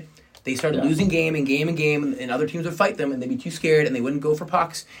throw a hit. They started losing game, and other teams would fight them, and they'd be too scared, and they wouldn't go for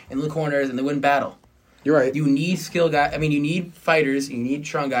pucks in the corners, and they wouldn't battle. You're right. You need skill guys. I mean, you need fighters. You need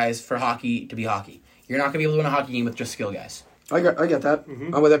strong guys for hockey to be hockey. You're not going to be able to win a hockey game with just skill guys. I get that.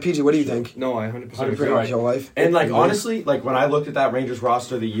 I'm with that. PG, what do you think? No, I 100% agree with your life. And honestly, when I looked at that Rangers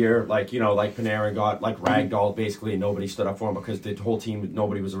roster the year, Panarin got ragdolled basically, and nobody stood up for him because the whole team,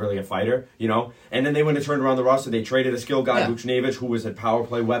 nobody was really a fighter, And then when they turned around the roster, they traded a skill guy, Buchnevich, who was a power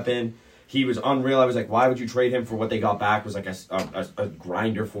play weapon. He was unreal. I was like, why would you trade him for what they got back? Was like a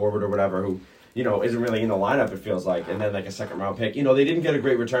grinder forward or whatever who, isn't really in the lineup, it feels like. And then a second round pick. They didn't get a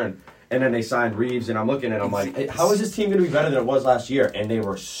great return. And then they signed Reeves, and I'm looking and I'm like, hey, how is this team going to be better than it was last year? And they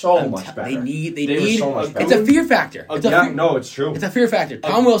were so much better. They need were so much better. It's a fear factor. It's true. It's a fear factor.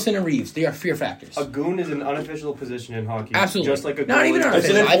 Tom Wilson and Reeves, they are fear factors. A goon is an unofficial position in hockey. Absolutely. Just like a not even it's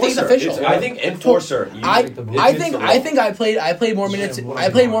unofficial. an I think it's official. I think enforcer. I think I played more minutes. I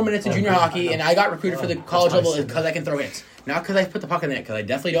played more minutes in junior hockey, and I got recruited for the college level because I can throw hits. Not because I put the puck in the net, because I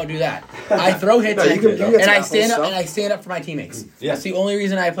definitely don't do that. I throw hits and I stand up for my teammates. Yeah. That's the only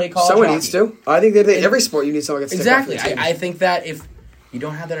reason I play college Someone hockey. needs to. I think that every sport you need someone to stick exactly. up for your team. I think that if you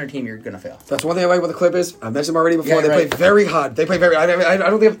don't have that on your team, you're gonna fail. That's one thing I like about the Clippers. I mentioned them already before. Yeah, they right. play very hard. They play very. I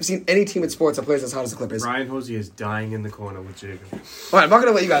don't think I've seen any team in sports that plays as hard as the Clippers. Ryan Hosea is dying in the corner with Jacob. All right, I'm not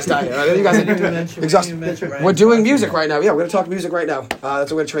gonna let you guys die here. You guys we're doing music right now. Yeah, we're gonna talk music right now. That's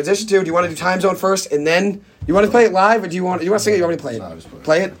what we're gonna transition to. Do you want to do time zone first, and then you want to play it live, or do you want to sing it? You want me to play it? No, just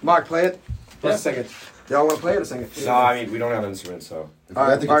play it. Mark, play it. Let's sing it. Y'all want to play it or sing it? No, I mean we don't have instruments, so. All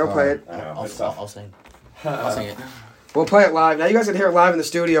right, we'll play it. I know, I'll sing. I'll sing it. We'll play it live. Now you guys can hear it live in the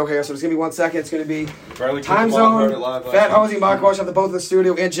studio here, so it's gonna be 1 second. It's gonna be time zone. Phat Hosea, Mark Walsh have the both in the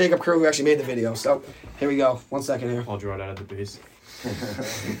studio, and Jacob Crew who actually made the video. So here we go. 1 second here. I'll draw it out of the base.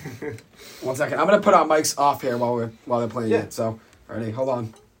 1 second. I'm gonna put our mics off here while they're playing it. So ready? Hold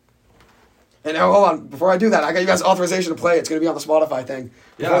on. And now, hold on. Before I do that, I got you guys authorization to play. It's gonna be on the Spotify thing.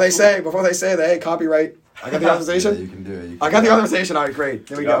 Before they say that, hey, copyright. I got the authorization. Yeah, you can do it. I got the authorization. All right, great.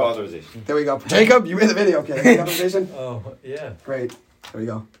 There we go. Authorization. There we go. Jacob, you made the video. Okay, the authorization. Oh, yeah. Great. There we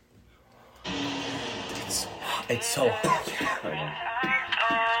go. It's so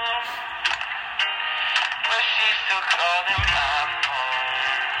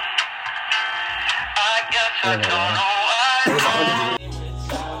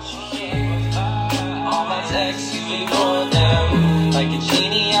All my texts, you ignore them. Like a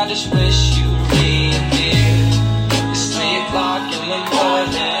genie, I just wish you reappear. It's 3 o'clock in the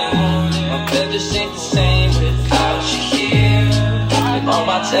morning. My bed just ain't the same without you here. And all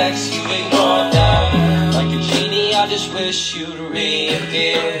my texts, you ignore them. Like a genie, I just wish you'd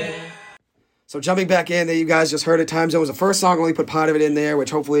reappear. So jumping back in there, you guys just heard it. Time Zone was the first song. Only put part of it in there, which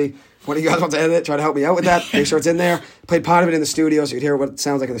hopefully one of you guys wants to edit it, try to help me out with that. Make sure it's in there. Played part of it in the studio so you can hear what it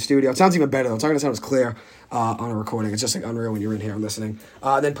sounds like in the studio. It sounds even better though. It's not going to sound as clear on a recording. It's just like unreal when you're in here and listening.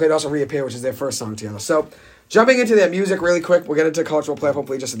 Then played also Reappear, which is their first song together. So jumping into their music really quick. We'll get into cultural play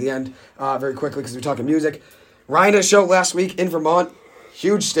hopefully just at the end very quickly because we're talking music. Ryan did a show last week in Vermont.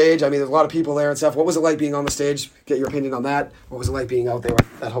 Huge stage. I mean, there's a lot of people there and stuff. What was it like being on the stage? Get your opinion on that. What was it like being out there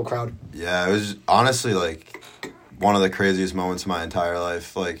with that whole crowd? Yeah, it was honestly like one of the craziest moments of my entire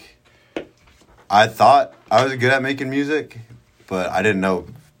life. Like, I thought I was good at making music, but I didn't know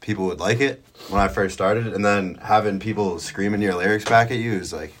people would like it when I first started. And then having people screaming your lyrics back at you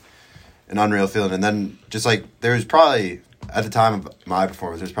is like an unreal feeling. And then just like there was probably, at the time of my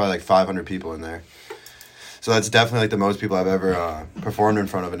performance, there's probably like 500 people in there. So that's definitely like the most people I've ever performed in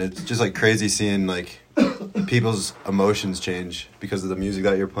front of, and it's just like crazy seeing like people's emotions change because of the music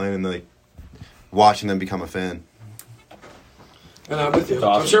that you're playing, and like watching them become a fan. And I'm with you.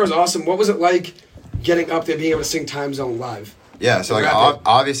 Awesome. I'm sure it was awesome. What was it like getting up there, being able to sing Time Zone live? Yeah, so like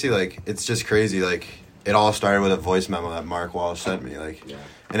obviously like it's just crazy. Like it all started with a voice memo that Mark Walsh sent me. Like,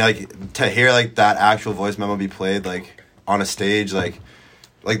 and like to hear like that actual voice memo be played like on a stage, like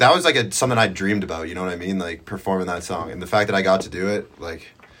that was like something I dreamed about, you know what I mean? Like performing that song. And the fact that I got to do it, like,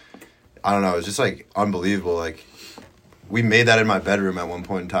 I don't know, it was just like unbelievable. Like we made that in my bedroom at one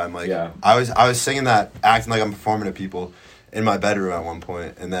point in time. Like I was singing that, acting like I'm performing to people in my bedroom at one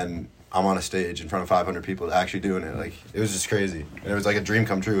point, and then I'm on a stage in front of 500 people actually doing it. Like it was just crazy. And it was like a dream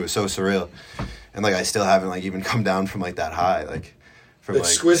come true. It was so surreal. And like I still haven't like even come down from like that high. Like from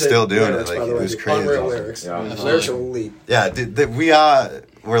exquisite like still doing lyrics, it. Like by the it way. was crazy. Unreal lyrics. Yeah. Lyrics are elite. Yeah,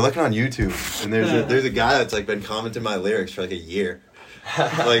 we're looking on YouTube, and there's a guy that's like been commenting my lyrics for like a year.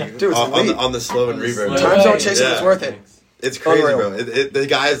 Like Dude, it's elite. on the slow and reverb. Time zone chasing is Yeah. worth it. It's crazy, Unreal. bro. The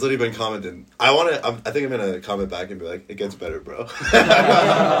guy has literally been commenting. I think I'm gonna comment back and be like, "It gets better, bro."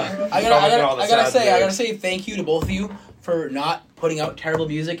 I gotta say thank you to both of you for not putting out terrible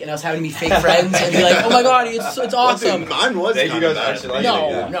music and us having to be fake friends and be like, oh my god, it's awesome. Dude, mine was Thank you kinda guys bad. actually like No,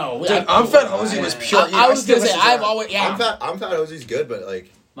 it. no. Dude, I'm Phat Hosea was pure. I was gonna say I've always I'm Phat Hosie's good, but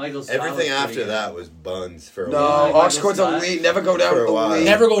like Michael's everything after that was buns for a No, while. aux chord's elite. Never go down. For a while. Elite.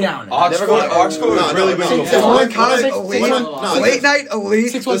 never go down. Never go down. No, really Six, good. six, one, con, six, elite. six, no, Late night elite.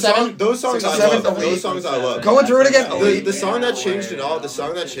 617. Those songs I 617, love. elite. Those songs I love. Going through it again. Elite. The song that changed it all. The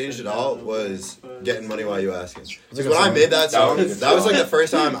song that changed it all was "Getting Money While You Asking." a Because good when I song. made that song, That was- that was like the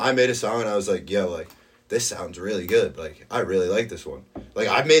first time I made a song, and I was like, "Yo, like this sounds really good. Like I really like this one." Like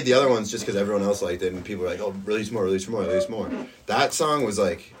I made the other ones just because everyone else liked it, and people were like, "Oh, release more, release more, release more." That song was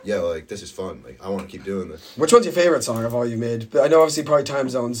like, "Yo, like this is fun. Like I want to keep doing this." Which one's your favorite song of all you made? I know obviously probably Time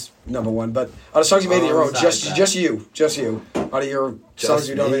Zone's number one, but out of songs you made on your own, just you, out of your songs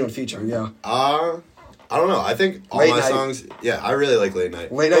you don't have me? anyone featuring, yeah. I don't know. I think all Late my Night. songs. Yeah, I really like Late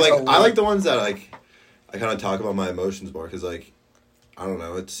Night. Late But, Night's like elite. I like the ones that like I kind of talk about my emotions more because like I don't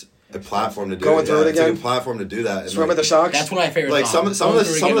know. It's a platform to do Going it. through it It's again? like a platform to do that. And, Swim like, with the Sharks. That's one of my favorite like songs. some of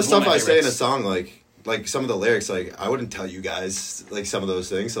the stuff I say in a favorites. song like some of the lyrics like I wouldn't tell you guys like some of those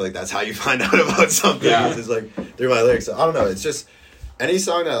things, so like that's how you find out about something. Yeah. It's like through my lyrics. So, I don't know, it's just any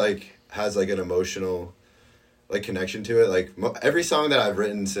song that like has like an emotional like connection to it. Like every song that I've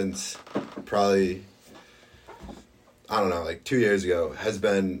written since probably I don't know, like 2 years ago has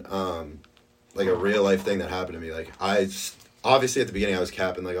been like a real life thing that happened to me. Like obviously at the beginning I was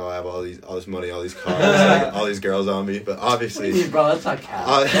capping like, oh, I have all this money, all these cars, like, all these girls on me, but obviously Bro, that's not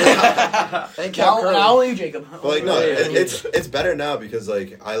cap. Hey, Cal Curry. Now only you, Jacob. but like no, it's better now because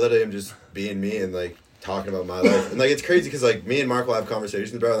like I literally am just being me and like talking about my life, and like it's crazy because like me and Mark will have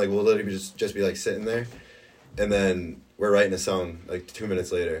conversations about it, like we'll literally just be like sitting there, and then we're writing a song like 2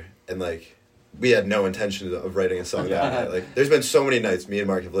 minutes later, and like we had no intention of writing a song that night. Like there's been so many nights me and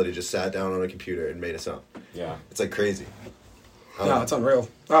Mark have literally just sat down on a computer and made a song. Yeah. It's like crazy. No, it's unreal.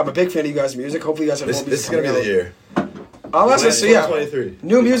 I'm a big fan of you guys' music. Hopefully you guys have more This is music gonna be the coming out. year. I'll ask this, so yeah. 2023.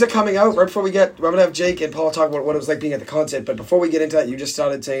 New music coming out right before we get. I'm gonna have Jake and Paul talk about what it was like being at the concert. But before we get into that, you just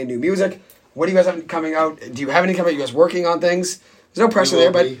started saying new music. What do you guys have coming out? Do you have any coming out? You guys working on things? There's no pressure We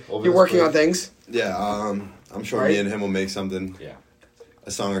there, will but be over you're this working break. on things. Yeah, I'm sure Right. me and him will make something. Yeah.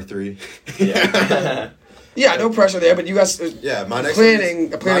 A song or three. Yeah. Yeah, no pressure there. But you guys Yeah, my next planning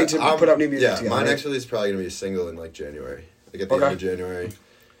release- to my- put out new music Yeah, together. my right? next release is probably gonna be a single in like January. Like at the Okay. end of January.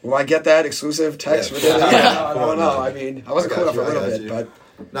 Will I get that exclusive text? Yeah. Within it? I Come on, don't know. man. I mean, I wasn't I cool got enough for a you, I little got bit, you.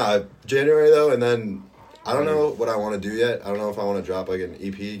 but Nah, January though, and then I don't know what I want to do yet. I don't know if I want to drop like an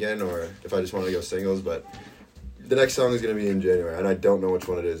EP again or if I just want to go singles. But the next song is gonna be in January, and I don't know which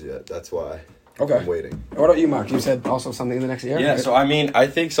one it is yet. That's why okay. I'm waiting. What about you, Mark? You said also something in the next year. Yeah, so I mean, I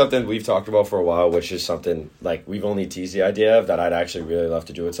think something we've talked about for a while, which is something like we've only teased the idea of that I'd actually really love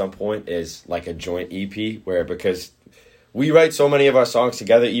to do at some point, is like a joint EP where because we write so many of our songs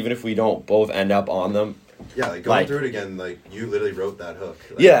together, even if we don't both end up on them. Yeah, like going Like- through it again. Like you literally wrote that hook.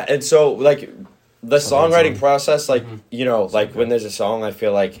 Like, Yeah, and so like the songwriting song. process, like you know, like when there's a song, I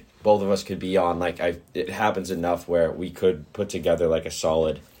feel like both of us could be on. Like it happens enough where we could put together like a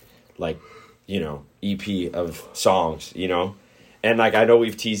solid, like you know, EP of songs. You know, and like I know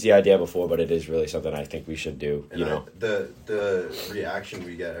we've teased the idea before, but it is really something I think we should do. And You know, the reaction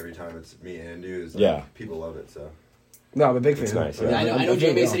we get every time it's me and you is like, Yeah. people love it. So No, I'm a big fan. It's nice, Yeah, yeah. I know I'm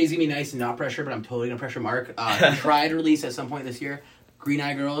Jay big, said he's gonna be nice and not pressure, but I'm totally gonna pressure Mark. Try to release at some point this year. Green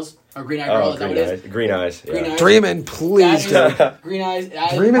Eye Girls or Green Eye Girl, is that what it is? Green Eyes. Green Yeah. Eyes. Dreamin', please, dude. That is, Green Eyes.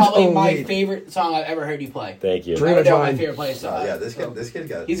 That is Dreamin's probably my elite. favorite song I've ever heard you play. Thank you. Dream- No doubt my Dreamin'. favorite play song. yeah, this kid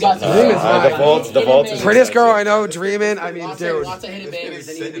got. He's got some. Dreamin's the vaults. The vaults is Prettiest girl I know, Dreamin'. I mean, Lots dude. of hidden This kid bangers is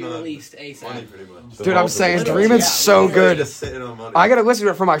that need to be sitting on released money ASAP. pretty much. Dude, I'm saying Yeah. Dreamin's so good. Just sitting on money. I gotta listen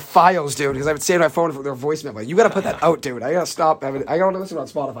to it from my files, dude, because I've been saving my phone for their voicemail. Like, you gotta put that out, dude. I gotta stop having. I gotta listen to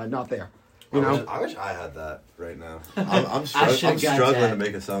it on Spotify, not there. You know. I wish I had that right now. I'm I should've got struggling that. to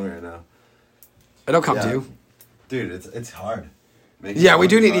make a song right now. It'll come Yeah. to you. Dude, it's hard. Making Yeah, we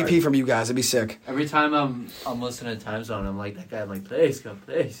do songs need is EP hard. from you guys. It'd be sick. Every time I'm listening to Time Zone, I'm like that guy. I'm like, please,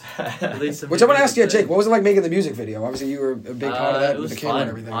 please. Which I'm gonna ask you, Jake. What was it like making the music video? Obviously, you were a big part of that It with was the camera fun. and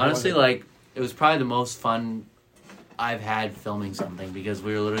everything. Honestly, What was like it was probably the most fun I've had filming something because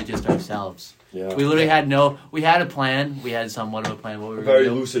we were literally just ourselves. Yeah. We literally we had a plan. We had somewhat of a plan what we were Very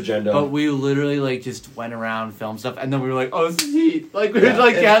gonna do. loose agenda. But we literally like just went around, filmed stuff, and then we were like, "Oh, this is heat!" Like we were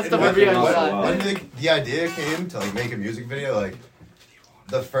like, "Cast them every when outside." the idea came to like make a music video, like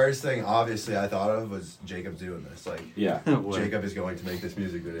the first thing obviously I thought of was Jacob's doing this. Like, Yeah. Jacob is going to make this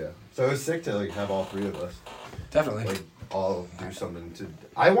music video. So it was sick to like have all three of us Definitely. like all do something to.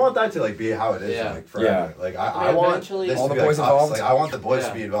 I want that to like be how it is Yeah. like forever. Like I mean, want eventually- this all to the be boys like, involved. Like I want the boys Yeah.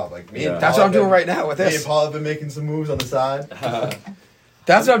 to be involved. Like me Yeah. and That's Paul what I'm doing have right now with been- Me this. and Paul have been making some moves on the side.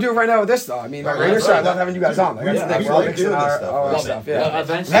 That's what I'm doing right now with this, though. I mean, Right, Raiders right, side, I love right. having you guys on. Like, that's Yeah, the thing. we We're all like mixing doing this our, stuff. all our Love stuff. it. Yeah.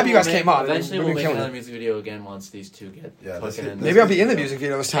 Eventually, I'm happy you guys we'll came on. Eventually, We've we'll been make killing another it. music video again once these two get Yeah, cooking. this- Maybe I'll be in the music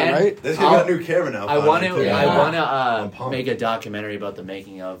video this time, And- right? This guy got a new camera now. I want to. finally, too. I want I'm to pumped. make a documentary about the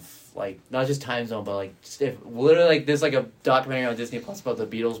making of like not just Time Zone, but like just if literally like there's like a documentary on Disney Plus about the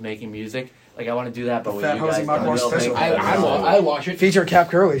Beatles making music. Like I want to do that, but with Phat you guys. Hosea, Mark the Walsh real special. making of it. I watch it. Feature Cap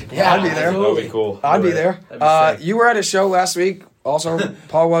Curly. Yeah, I'd be there. absolutely. That'd be cool. I'd be there. That'd be sick. You were at a show last week. Also,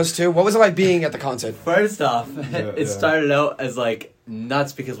 Paul was too. What was it like being at the concert? First off, Yeah. it started out as like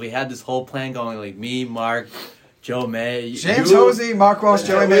nuts because we had this whole plan going. Like me, Mark, Joe May, James you- Hosey, Mark Walsh,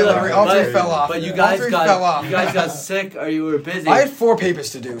 Joey May, Larry, all three fell off. But you All guys three got fell off. you guys got sick or you were busy. I had 4 papers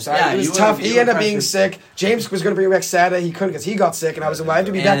to do, so Yeah, it was you were- tough. you He were ended up being pressured. sick. James was going to bring me back Saturday. He couldn't because he got sick, and I was like, well, I have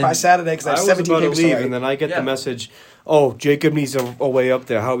to be back And by Saturday because I I have was 17 about to papers leave, to write. and then I get Yeah. the message, "Oh, Jacob needs a way up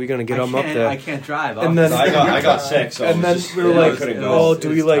there. How are we gonna get him up there?" I can't drive. And then- I got sick, so and then we were I like, couldn't "Oh, go. do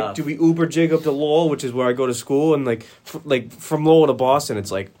It we was like tough. do we Uber Jacob to Lowell, which is where I go to school, and like from Lowell to Boston,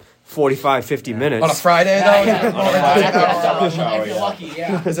 it's like 45, 50 minutes." On a Friday, though? If you're lucky,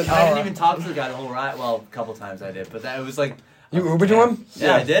 yeah. It's an I didn't hour. even talk to the guy the whole ride. Well, a couple times I did, but that it was like. You Ubered to him?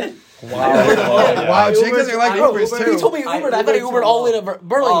 Yeah, I did. Wow, Jake doesn't like I Ubers, Ubered- too. He told me I Ubered. I thought he Ubered Ubered all the way to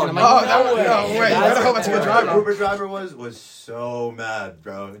Burlington. I'm like, Oh, no way. no, wait. I don't know what's a good Whoever driver. Uber driver was so mad,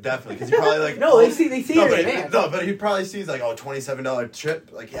 bro. Definitely, because he probably like No, they see no, it but in advance. no, but he probably sees like $27 trip.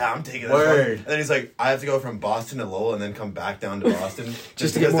 Like, yeah, I'm taking this Word. one. And then he's like, I have to go from Boston to Lowell and then come back down to Boston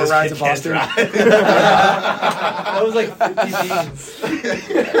Just to get because more this rides kid to Boston. can't drive. That was like 50 beans.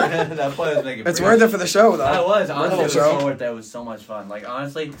 That point was making. It's pretty- worth it for the show, though. I was honestly it was show. so worth it. It was so much fun. Like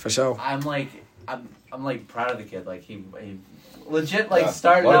honestly, For sure. I'm like proud of the kid. Like he legit like Yeah.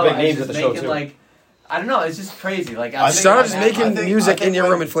 started A lot of out big and names just at the show, making too. like I don't know. It's just crazy. Like I I think- Started just I making think- music I think in your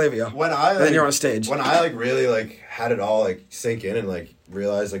when- room in Flavia. When I And then like, you're on stage. when I like really like had it all like sink in and like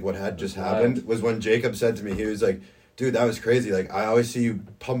realized like what had just happened was when Jacob said to me, he was like, "Dude, that was crazy. Like I always see you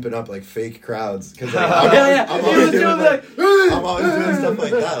pumping up like fake crowds because like, I'm He always was doing doing like I'm always doing stuff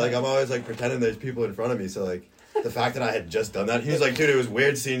like that. Like I'm always like pretending there's people in front of me. So like the fact that I had just done that, he was like, "Dude, it was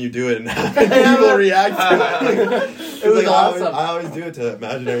weird seeing you do it and having people react to it." Like, It was like, awesome. I always do it to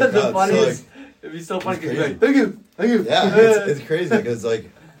imaginary the crowds. So like, funniest. It'd be so funny because you're crazy. like, thank you. yeah, it's crazy because like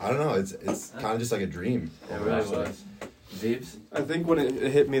I don't know, it's kind of just like a dream. It really was. Zeebs? I think when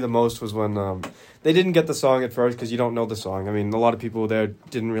it hit me the most was when they didn't get the song at first because you don't know the song. I mean, a lot of people there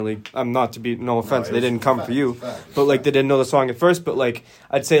didn't really. Not to be no offense, No, they it's didn't come fact, for you, it's fact. but like they didn't know the song at first. But like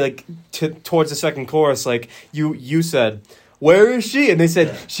I'd say like towards the second chorus, like you said, "Where is she?" And they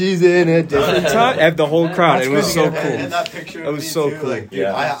said, "She's in a different time." And the whole crowd. That's It was so crazy. cool. And that picture, That was of me so too, cool. Like, dude,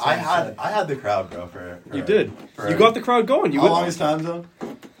 Yeah. I had the crowd, bro. For You did. for- You got the crowd going. You How would- long is time zone?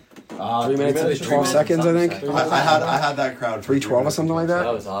 3 minutes and 12 seconds, I think. I had that crowd. For 3:12 or something like That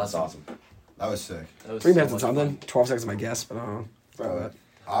that. was awesome. That was sick. That was 3 so minutes and much something. fun. 12 seconds, my guess, but I don't know. Bro,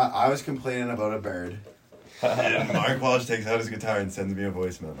 I was complaining about a bird. And Mark Walsh takes out his guitar and sends me a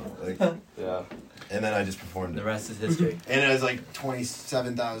voice memo. Like, Yeah. and then I just performed The it. rest is history. And it was like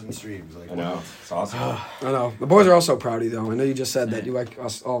 27,000 streams. Like, I know. It's awesome. I know. The boys are also proud of you, though. I know you just said that you like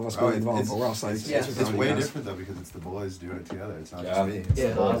us, all of us Bro, being involved, but we're also like, it's super proud of you way guys. different though because it's the boys doing it together. It's not Yeah. just me. It's Yeah.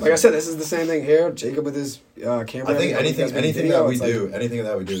 the boys. Like I said, this is the same thing here. Jacob with his camera. I think everything, you guys anything making that video, we it's like, do, anything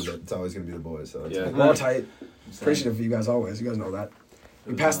that we do, it's always gonna be the boys. So it's Yeah. We're all tight. Appreciative of you guys always. You guys know that.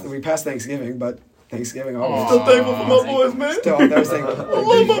 We passed Thanksgiving, but Thanksgiving always. Still thankful for my boys, man. Still, that was thankful. I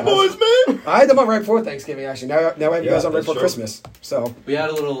love my boys, man. I had them on right before Thanksgiving, actually. Now I have you Yeah, guys on right that's before true. Christmas. So We had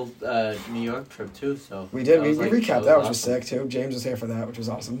a little New York trip too, so we did. that We was, like, recapped that, which was awesome. sick too. James was here for that, which was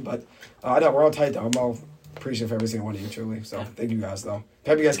awesome. But no, we're all tight though. I'm all appreciative of every single one of you, truly. So thank you guys though.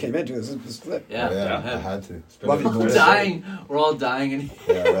 Happy you guys came in too. This is lit. Yeah, Oh, yeah, yeah. I had to. Love you We're boys. dying. We're all dying, and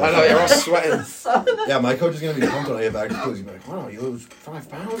Yeah, right. I know you're all sweating. Yeah, my coach is gonna be pumped when I get back to school. He's gonna be like, "Wow, you lose 5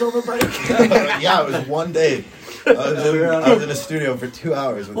 pounds over break?" Yeah, it was one day. I was in a studio for 2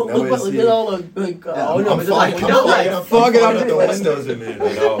 hours with no Look AC. at all the like. Yeah, Oh no, I'm but they're like, fogging we know that. up Fogging up the the windows in there.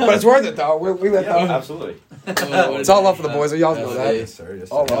 I know. But it's worth it though. We lit Yeah, though. absolutely. It's all love for the boys. We all know that. Yes, sir. Yes,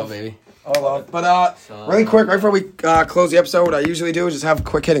 sir. All love, baby. All love. But really quick, right before we close the episode, what I usually do is just have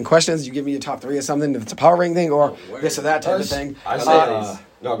quick hitting questions. You give me your top 3 or something, if it's a power ring thing or this or that type of thing. I say,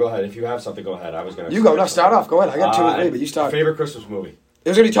 no, go ahead. If you have something, go ahead. I was gonna. You go. No, start off. Go ahead. I got 2 or 3, but you start. Favorite Christmas movie? It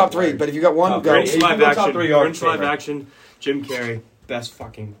was gonna be top 3, but if you got one, Top go. three. Grinch You can live go top action. 3 or Grinch live favorite. action. Jim Carrey. best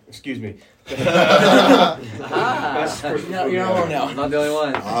fucking. Excuse me. Best You're not alone now. I'm not the only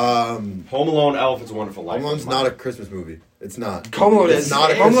one. Home Alone, Elf, It's a Wonderful Life. Home Alone's not a Christmas movie. It's not. Home Alone It's is.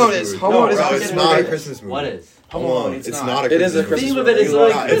 not a Home Alone Christmas is. movie. Home Alone No, is. bro, always it's a not a movie. Christmas movie. What is? Home Alone. It's It's not. not a It Christmas is a movie. Christmas Theme of movie. it is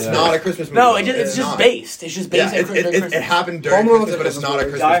like. No, it's not a Christmas movie. No, it's just not. based. It's just based Yeah, on Christmas. it happened during Home Alone's Christmas, a but it's not a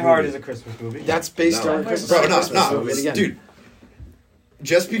Christmas Christmas Die Hard movie. is a Christmas movie. That's based No. on Christmas. Bro, Christmas movie. And again, dude.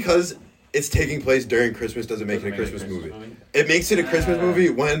 Just because it's taking place during Christmas doesn't make it a Christmas movie. It makes it a Christmas movie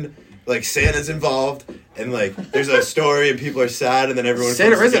when like Santa's involved and like there's a story and people are sad and then everyone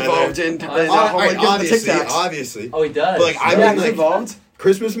Santa comes is together. involved in. Obviously, obviously. Oh, he does. But like I Yeah, mean, he's like involved.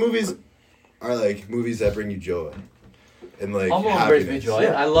 Christmas movies are like movies that bring you joy and like Home Alone brings me happiness. joy.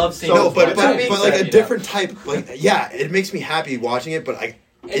 I love seeing. No, those but movies. like a different type. Like yeah, it makes me happy watching it, but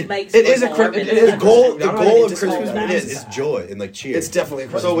It makes it is a more Chri- than it is the a goal Christmas movie. I don't of think Christmas it's movies all is joy and like cheer. It's definitely a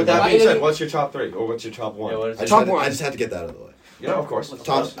Christmas So with movie. that being said, what's your top 3 or what's your top 1? Yeah, what is I it? Top just, one. I just had to get that out of the way. Yeah, of course.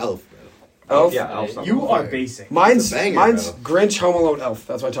 Top Elf. Elf. Yeah, Elf's number You one. are basic. Mine's It's a banger, mine's bro. Grinch, Home Alone, Elf.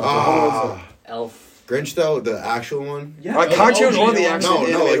 That's what I talked about. Home Alone's Elf. Grinch though, the actual one. the cartoon or the No, actual no, like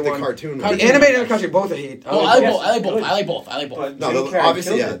animated the one. cartoon The one. animated and the cartoon both are heat. Oh, I like both. I like both. But No, Jim Carrey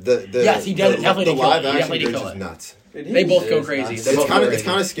obviously, killed yeah. it. The Yes, he does. the, Definitely the did kill it. live He action definitely did Grinch kill is it. nuts. They both go crazy. They It's both go kind of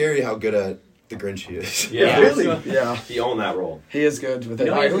crazy. scary how good at the Grinch he is. Yeah. Really? Yeah, He owned that role. he is good with it. You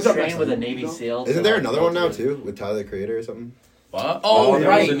know, All right, he who's was up next? trained with a Navy SEAL. Isn't there another one now too with Tyler the Creator or something? What? Oh, Oh, there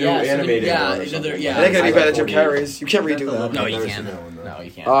right. was a new Yeah. animated Yeah. one or It's something. other- yeah. It ain't gonna be I better like than Jim 48. Carrey's. You can't redo that. No, I've you never can't. seen that one, though. No,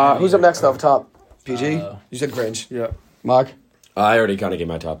 you can't. Who's up next, though? Top PG. Uh, You said Grinch. Yeah. Mark. I already kind of gave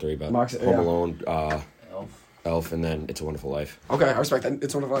my top 3, but Mark's- Home yeah. Alone, Elf. Elf, and then It's a Wonderful Life. Okay, I respect that.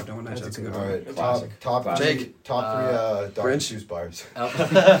 It's one of our no one. That's a good All one. right, Classic. top Jake. three, Dr. Grinch. Seuss bars. Elf.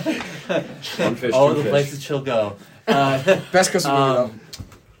 One fish, All two the fish. places she'll go. Best Christmas movie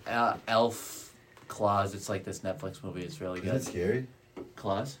Elf. Claus. It's like this Netflix movie. It's really Is good. it scary?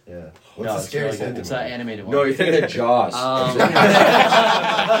 Claus. Yeah. No, What's the it's scary really good. Santa It's an movie? animated one. No, you're thinking of Jaws. The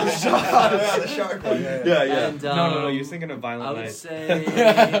shark one. Yeah. And, No. You're thinking of I Violent would Night. say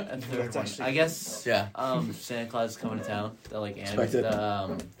a third one. actually- I guess Yeah. Santa Claus is coming to town. The like Expect it. I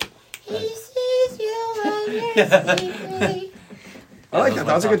like that.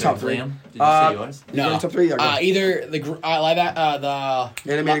 That was a good top 3. Did you say yours? You got a top 3? Yeah, go. Either the the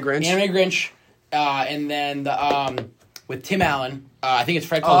Animated Grinch. animated Grinch, and then the with Tim Allen. I think it's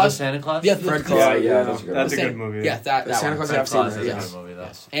Fred Oh, the Claus. Santa Claus? Yeah, Fred the- Claus. Yeah, yeah, that's a good That's a Santa- good movie. Yeah, that The Santa one. Claus Fred I've seen. Claus is a Yes. good movie, though.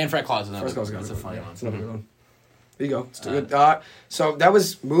 And Fred Claus is another Fred Claus is one. a That's a good funny one. one. It's another good one. There you go. It's good. So that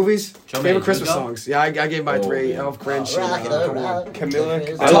was movies. Joe, Favorite did Christmas you go? songs. Yeah, I gave my 3. Elf, Grinch, and Home Alone. Camila.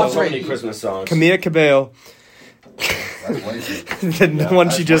 I Top love so 3. many Christmas songs. Camila Cabello. That's lazy. The one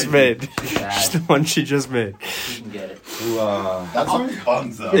she just made. She's bad. Just the one she just made. You can get it. Who, That song's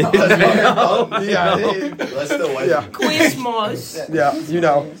buns though. Yeah, That's still white. yeah, Christmas. yeah. You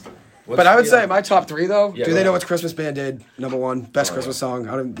know. what's But I would the, say my top 3 though. Yeah, Do go they know ahead. what's Christmas Band did? Number 1, best Oh, Christmas song.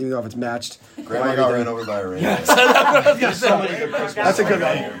 I don't even know if it's matched. Grandma got ran over by a rain. That's a good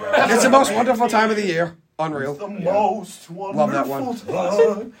one. It's the most wonderful time of the year. Unreal. The most Love that one.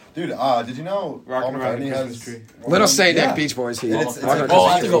 time. Dude, did you know Rocking Paul around the McCartney Christmas has tree. Little Saint Nick Yeah. Beach Boys. He. And it's Oh,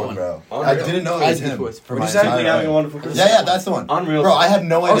 that's a good one. bro. Unreal. I didn't know it was That's him. good. For What'd my you say? entire Having life. a Wonderful Christmas. Yeah, that's the one. Unreal. Bro, I had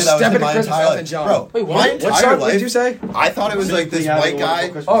no idea that Step was into in my Christmas, entire Elton life. John. Bro, Wait, what? my What entire song life, did you say? I thought it was like this white guy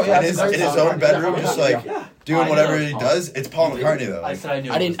Oh yeah, in his own bedroom, just like doing whatever he does. It's Paul McCartney though. I Like, said I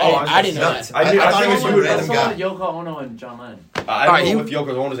knew. I didn't. it was I didn't know that. I thought it was Paul. a random I guy. saw Yoko Ono and John Lennon. I Alright, don't know you- if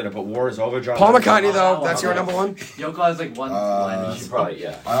Yoko Ono's in it, but War is Over. John Paul Lennon. McCartney though. That's your number 1. Yoko has like one line. She probably,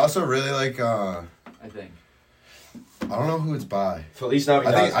 yeah. I also really like. I think. I don't know who it's by. Feliz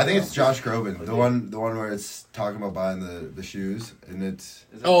Navidad. I think it's Josh Groban, the one where it's talking about buying the shoes, and it's.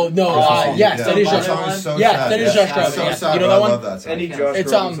 Is that Oh no! Christmas Yes, song. that is Yeah, Josh. that song is so Yeah, sad. that is Yeah. Josh Groban. So Yes. sad, You know but that I one? love that song. Any Josh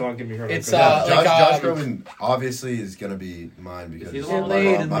It's, Groban song can be heard. it's, on Yeah, like, Josh Groban obviously is gonna be mine because Is he the my one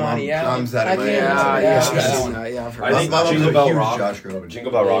laid mom, in my money mom out? comes that I in my can't- ear. Yeah, I've heard I that. think My mom's Jingle a Bell huge Rock. Josh Groban.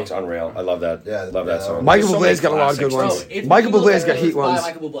 Jingle Bell Rock's unreal. I love that. Yeah, love that yeah. song. Michael There's so Bublé's got a lot of good classics. ones. If Michael you look Bublé's got at heat it, buy ones.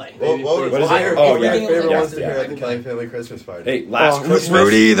 Michael Bublé. What What is my it? Oh, yeah. Everything favorite Yeah, ones to yeah. hear at the Kelley family Christmas party. Hey, last Christmas.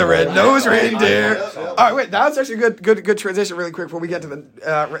 Rudy the Red-Nosed Reindeer. Yeah. All right, wait. That's actually a good transition. Really quick before we get to the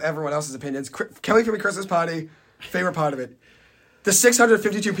everyone else's opinions. Kelley family Christmas party. Favorite part of it. The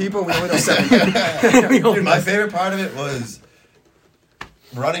 652 people. And we only know 7. Dude, my favorite part of it was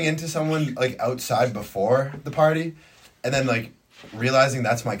running into someone like outside before the party, and then like realizing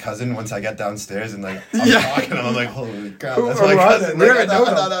that's my cousin once I get downstairs and like I'm Yeah. talking and I'm like, holy crap, Who that's are my we? cousin. We Like, don't I know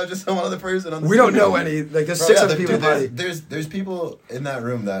thought them. that was just some other person on the We don't street. know any. Like there's Bro, 600 yeah, people in the party. there's people in that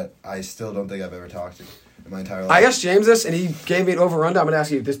room that I still don't think I've ever talked to. my entire life. I asked James this, and he gave me an over-under. I'm going to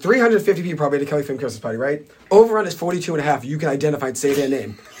ask you. There's 350 people probably at a Kelley Film Christmas party, right? Over-under is 42.5. You can identify and say their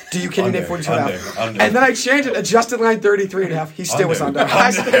name. Can you name 42.5? Under. And then I changed it, adjusted line 33.5. He still was under. I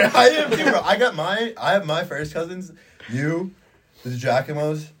am too, bro. I have my first cousins, you, the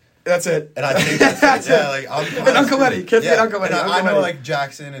Giacomos. That's it. And I think that's it. Yeah, like, and Uncle Eddie. Kids get Uncle Eddie. I know, like,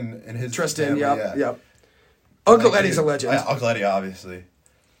 Jackson and his Tristan, family, yep. Uncle Eddie's a legend. Uncle Eddie, obviously.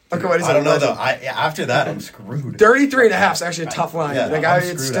 Uncle Eddie's I don't a know, legend. though. After that, I'm screwed. 33.5 is actually a tough line. Yeah,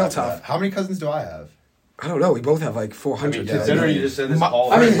 It's still tough. That. How many cousins do I have? I don't know. We both have like 400. Considering you just said this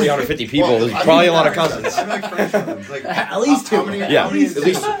all 350 people, Well, there's probably a lot of cousins. I'm like first cousins. Like, At least two. How many Yeah, at least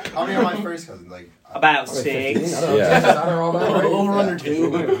at how many are my first cousins? Like, About Probably 6. 15. I don't know. Yeah. All that, right? Over under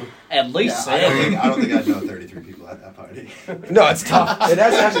 2. At least I don't think I'd know 33 people at that party. No, it's tough. It is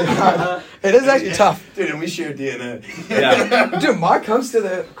actually tough. It is actually tough. Dude, and we share DNA. Yeah. Dude, Mark comes to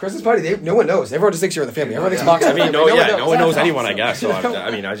the Christmas party. No one knows. Everyone just thinks you're in the family. Everyone thinks Mark's in I the mean, family. no one knows That's anyone, awesome. I guess. So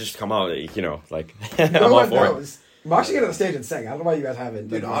I just come out, like, I'm No all one for it. knows. Mark should get on the stage and sing. I don't know why you guys haven't.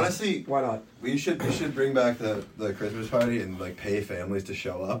 Dude, honestly, why not? we should bring back the Christmas party and like pay families to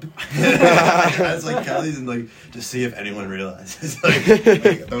show up as like Kelley's and like just see if anyone realizes like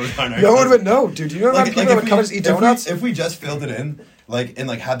those aren't our No one cousins. would know, dude. Do you know how many people that would come and just eat donuts? If we just filled it in, like and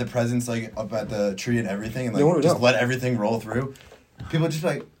like had the presents like up at the tree and everything, and No one like would just know. let everything roll through, people would just be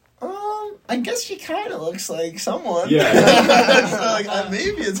like, I guess she kind of looks like someone. Yeah. So, like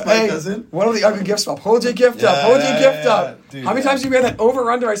maybe it's my cousin. One of the ugly gifts up. Hold your gift up. Yeah, Hold your yeah, gift yeah, up. dude, How many yeah. times you made that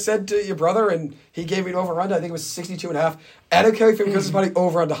over-under? I said to your brother, and he gave me an over-under. I think it was 62.5. At a Kelley Film Christmas party,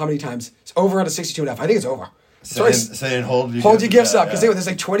 over-under how many times? It's over-under 62.5. I think it's over. Saying hold your gifts up. Because Yeah. there's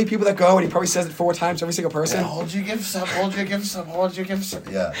like 20 people that go, and he probably says it 4 times to every single person. Yeah, hold your gifts up, hold your gifts up, hold your gifts up.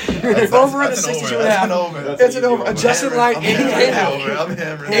 Yeah. Over under that's an 62.5. That's an over. It's an over. Adjusted line, 83.5. I'm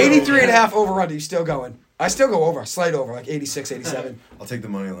hammering. 83.5 over-under. You still going. I still go over. Slight over, like 86, 87. I'll take the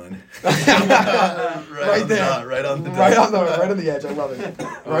money line. Right on there. The dot, right on the dot. Right on the edge. I love it.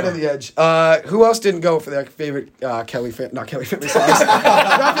 Right on the edge. Who else didn't go for their favorite not Kelley family songs?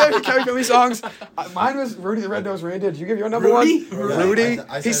 Not favorite Kelley family songs. Mine was Rudy the Red-Nosed Reindeer. Did you give your number Rudy? one? Rudy.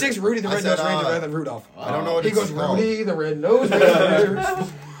 I he said- sings Rudy the I Red-Nosed said, Reindeer rather than Rudolph. I don't know what He it's goes called. Rudy the Red-Nosed Reindeer.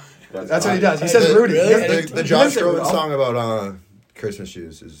 That's what he does. He says Rudy. The Josh Groban song about Christmas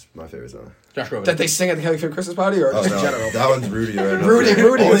shoes is my favorite song. Josh Groban. That they sing at the Kelley Film Christmas party, or Oh, just in no, general? that one's Rudy. Right now. Rudy.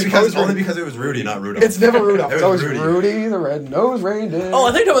 Only because it was Rudy, not Rudolph. It's never Rudolph. It It's was always Rudy. Rudy the Red-Nosed Reindeer. Oh,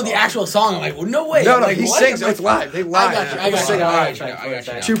 I think about the actual song. I'm like, well, no way. No, I'm like, he what? sings. I'm like, It's live. They live. I got Sing you. live. I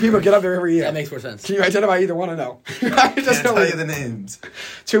got you. Two people get up there every year. That makes more sense. Can you identify either one or no? I just Can't know tell you the names.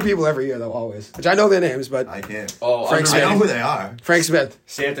 2 people every year, though, always. Which I know their names, but I can't. Oh, Frank I know Smith. who they are. Frank Smith.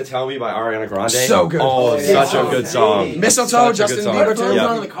 Santa Tell Me by Ariana Grande. So good. Oh, Yeah. such a good song. Mistletoe, Such a Justin good song. Bieber, too. Yeah.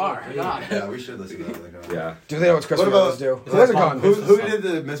 On in the car. God. Yeah, we should listen to that. Yeah. Do they know what Christmas What about- movies do? Who hasn't gone? Who did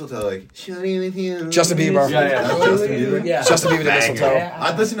the mistletoe? Like, shooting with you. Justin Bieber. Yeah. That's Justin Bieber. Yeah. Justin Bieber did Banger. Mistletoe.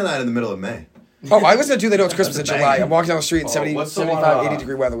 I'd listen to that in the middle of May. Oh, I listen to Do They Know It's Christmas in That's a July. banger. I'm walking down the street in 70, what's the 75, one, 80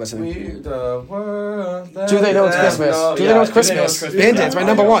 degree weather listening. Do Do They Know It's Christmas? Do They Know It's Christmas? Band-Aid's my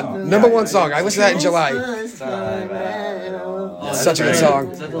number one. Number one song. I listen to that in July. It's such a good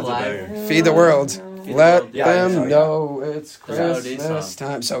song. Is that the live? Feed the world. Let Yeah, them know it's that OD Christmas song?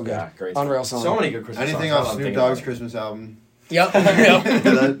 time. So good. Yeah, great. Unreal song. So many good Christmas Anything songs. off Snoop Dogg's Christmas album? Yep.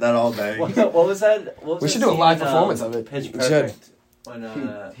 that all day. What was that? What was We that should do a scene live in, performance of it. Pitch We should. Perfect.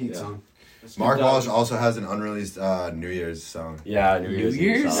 When Heat song. Mark Walsh also has an unreleased New Year's song. Yeah, New Year's.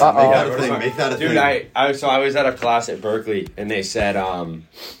 Year's? song. Uh-oh. Make that a thing. Make that a Dude, thing. I was at a class at Berkeley, and they said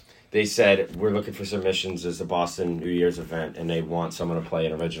we're looking for submissions as the Boston New Year's event, and they want someone to play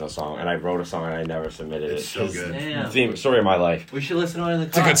an original song. And I wrote a song, and I never submitted It's it. so good. Damn. Story of my life. We should listen to it in the car.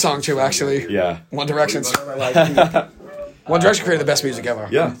 It's a good song, too, actually. Yeah. One Direction's. One Direction created the best music ever.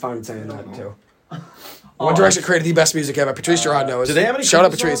 Yeah. I'm fine with saying that, too. One Direction created the best music ever. Patrice Gerard knows. Do they have any Shout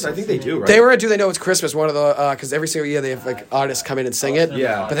out Christmas Patrice. songs? I think they do, right? They were at Do They Know It's Christmas, one of the, because every single year they have, like, artists come in and sing it.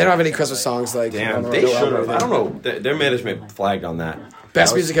 Yeah. But they don't have any Christmas songs, like, Damn, on the they radio should album or have. I anything. don't know. Their management flagged on that.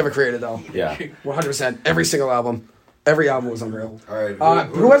 Best music ever created, though. Yeah. 100%. Every single album. Every album was unreal. All right.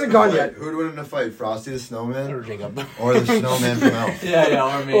 Who hasn't gone yet? Who'd win in a fight? Frosty the Snowman Or Jacob. or the Snowman from Elf?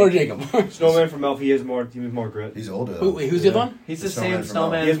 Yeah, or me. Or Jacob. Snowman from Elf, he has more grit. He's older. Who, wait, who's the other one? He's the The snowman same from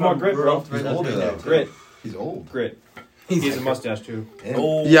snowman. Elf. He has more from grit, bro. Rudolph the He's Red-Nosed older Reindeer. though. Grit. He's old. Grit. He has a mustache, too.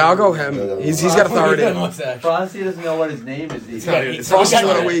 Yeah, I'll go him. He's got authority. Frosty doesn't know what his name is. Either. Frosty's a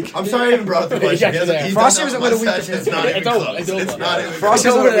little weak. I'm sorry I even brought up the question. Yeah, He's Frosty done was that a little weak. mustache, It's not even It's over, close. it's over. It's not even Frosty's a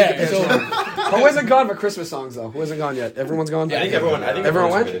It's over little there. weak. It's over. Who isn't gone for Christmas songs though? Who isn't gone yet? Everyone's gone. I think everyone.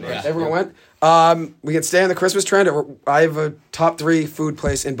 Everyone went. Everyone went. We can stay on the Christmas trend. I have a top 3 food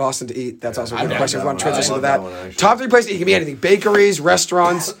place in Boston to eat. That's also a good question. If you want to transition to that, top 3 places. It can be anything: bakeries,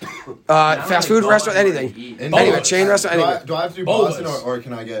 restaurants, fast food restaurant, anything. Anyway, chain restaurant, anything. Do I have to do Boston or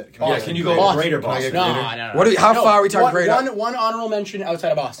can I get? Can you go Greater Boston? No. How far are we talking greater? One honorable mention outside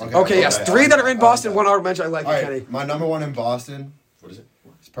of Boston. Okay, yes. 3 that are in Boston, 1 honorable mention. I like it, Kenny. My number 1 in Boston. What is it?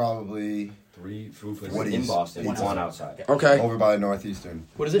 It's probably 3 food places Woody's in Boston, Pizza. 1 outside. Okay. over by Northeastern.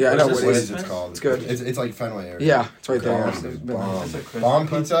 What is it? Yeah, I know What is what it this? is. It's called. It's good. It's like Fenway area. Yeah, it's right there. Bomb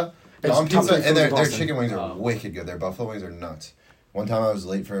pizza. It's Bomb top pizza, 3 food and their in Boston. chicken wings are wicked good. Their buffalo wings are nuts. One time I was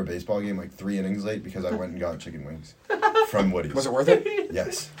late for a baseball game, like 3 innings late, because I went and got chicken wings from Woody's. Was it worth it?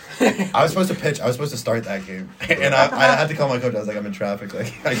 Yes. I was supposed to pitch. I was supposed to start that game, and I had to call my coach. I was like, I'm in traffic.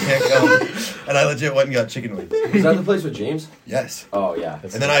 Like, I can't go. And I legit went and got chicken wings. Was that the place with James? Yes. Oh yeah.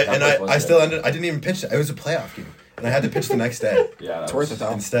 And then I still ended. I didn't even pitch. It was a playoff game, and I had to pitch the next day. Yeah, It's worth it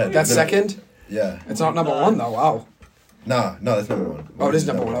though. Instead. That's Then- second. Yeah. It's not number 1 though. Wow. No, that's number 1. Oh, it is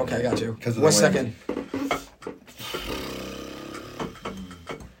number 1. Okay, I got you. 'Cause of the What's win. second?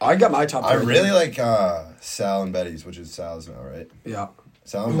 I got my top 3. I really like Sal and Betty's, which is Sal's now, right? Yeah.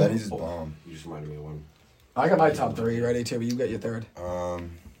 Sal and Betty's is bomb. You just reminded me of one. I got my top 3 ready too, but you got your third.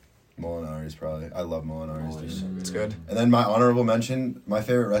 Molinari's probably. I love Molinari's, dude. It's good. And then my honorable mention, my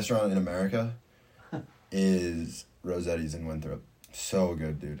favorite restaurant in America is Rosetti's in Winthrop. So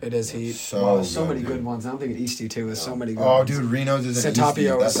good, dude. It is heat. So So many dude. good ones. I'm thinking Eastie too. There's so many good Oh, ones. dude, Reno's is an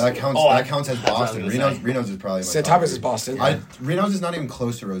Santapio's. Eastie. That counts. That counts as Boston. Reno's is probably my top Santapio's 3. is Boston. Reno's is not even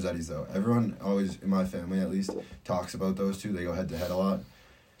close to Rosetti's though. Everyone always, in my family at least, talks about those two. They go head to head a lot.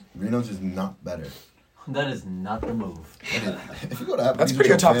 Reno's is not better. That is not the move. If you go to That's pretty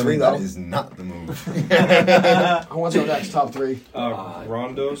good top 3 though. That is not the move. I want to go next top 3.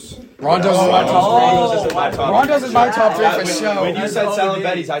 Rondo's. Rondo's is my top 3. Rondo's is my top 3 for When sure. you said Sal and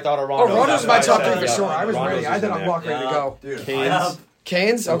Betty's, I thought of Rondo's. Oh, Rondo's is my top 3 for Yeah. sure. I was Rondo's ready. I is had in on there. block ready to go. Canes.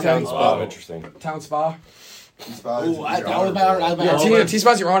 Canes? Okay. Oh, interesting. Town Spa. Ooh, that was my Yeah,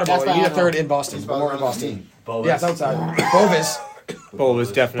 T-Spot's your honorable. That's my You need a third honorable. in Boston. More in Boston. Yeah, it's outside. Bovis.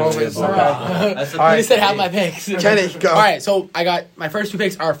 Bovis definitely. Bovis. is. Okay. That's All right. You said half my picks. Kenny, go. All right, so I got my first 2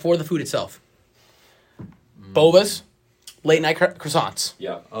 picks are for the food itself. Bobas, late night croissants.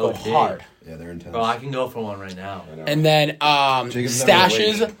 Yeah. Go hard. Yeah, they're intense. Bro, I can go for one right now. And then Jacob's never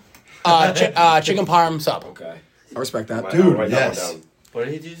Stashes, chicken parm sub. Okay. I respect that. Dude, Write that one yes. down. What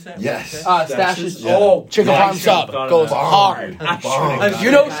did you say? Yes. Stashes, Yeah. chicken parm sub thought of goes that. hard. Bomb.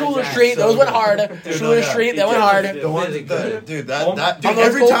 You know Schuler Street, those went hard. Schuler Street, that went hard. The one, dude, On those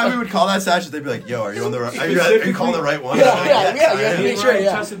every goals- time we would call that session, they'd be like, "Yo, are you on the right? Are you calling the right one?" Yeah, I'm like, yeah, "Yes, you have to I make am." sure,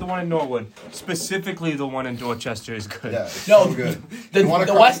 yeah. Tested the one in Norwood. Specifically, the one in Dorchester is good. Yeah, it's No, so good. the one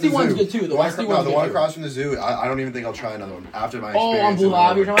the across Westy from one's zoo. good too. The Westy no, one's the good one too. across from the zoo. I don't even think I'll try another one after my Oh, on experience. Blue in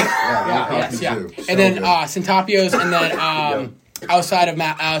Lab, you're Norwood. talking? Yeah, Yeah, across yes, from yeah. the zoo. And So then good. Santapio's, and then outside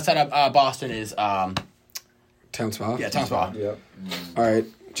of Boston is Town Spa. yeah, Town Spa. Yep. All right.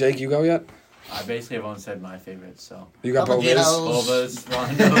 Jake, you go yet? I basically everyone said my favorite, so. You got Bovis. Bobas,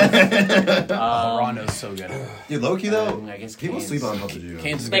 Rondo's. Rondo's so good. Dude, low key though, I guess people Canes. sleep on Papagino.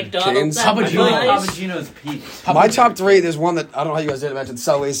 Canes is good. Canes. I feel like Papagino's. Papagino's peak. My top 3, there's one that I don't know how you guys didn't mention.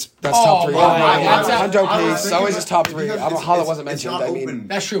 Sully's. That's Oh, top 3. my God. Hundo I was P. thinking Sully's is top 3. I because don't know how that it's- wasn't it's mentioned. not I mean, open.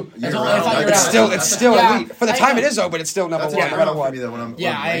 That's true. That's Year all, round. I thought you were it's right. still Yeah, elite. For the I time know. it is open, it's still number That's 1 a no matter turn-off for me what. though when I'm.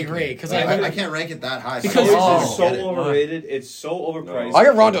 Yeah, I ranking agree, it. 'cause Like, I- I can't rank it that high. Because- It's so Get it. overrated. It's so overpriced. I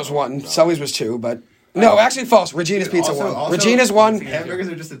got Rondo's 1. Sully's was 2, but no, actually false. Regina's Pizza Also- 1. also- Regina's 1. Hamburgers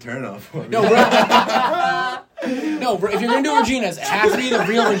are just a turn off. No, no, if you're gonna do Regina's, it has to be the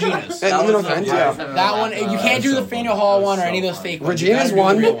real Regina's. And Little Vent, yeah. That one, you can't do the Faneuil Hall one or any of those fake ones. You Regina's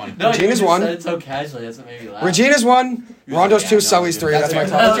gotta do the 1. real one. No, you Regina's just 1. said it so casually. That's what made me laugh. Regina's 1. Rondo's 2. Sully's 3. That's my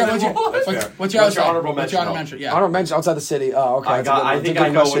top. What's your honorable What's your honorable mention? mention? Yeah. Honorable mention outside the city. Oh, okay. I that's a good one. I That's a think good I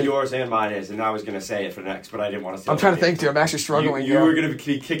know what question. yours and mine is, and I was gonna say it for next, but I didn't want to say I'm it. trying to think, dude. I'm actually struggling. You were gonna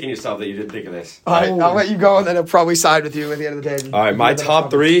be kicking yourself that you didn't think of this. All right, I'll let you go, and then I'll probably side with you at the end of the day. All right, my top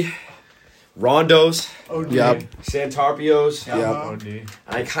 3: Rondo's, Yep. Santapio's. Yep.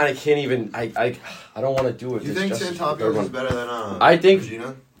 I kind of can't even. I don't want to do it. You It's think just the Santapio's third is one. better than I think-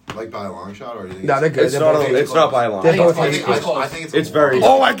 Regina? Like by a long shot, or do you think? No, they're good. It's They're not. both- It's not by a line. They're both I eight. think It's very.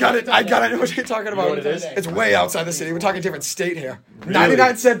 Oh, I got it. I know what you're talking about. what it is? It's way outside the city. We're talking different state here.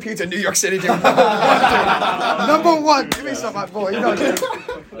 99-cent pizza, New York City, dude. Number 1. Give me some, my boy. You know, dude.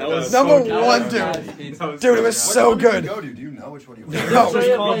 That was Number so 1, good. dude. Dude, it was so good. Go, dude. Do you know which one you want? No,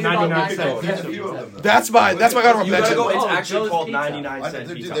 It's called 99 There's cents. a few of them. Though. that's my honorable You gotta mention. go. It's Oh, actually Joe's called Pizza. 99-cent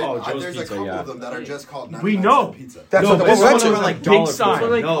pizza. There's Oh, a Joe's couple Pizza. of Yeah. them that are just called 99 We know. cent pizza. That's No, what the but one it's one mentioned. of like big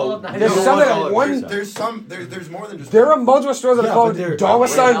sign. No, No, There's some that are one. There's more than just. There are multiple stores that are called but they're-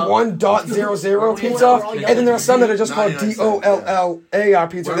 $1.00 pizza, and then there are some that are just called 99 cent, DOLLAR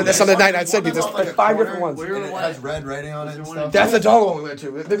pizza. And then there's some that 99 cent pizza. There's like 5 different ones. And it has red writing on it and stuff. That's the dollar one we went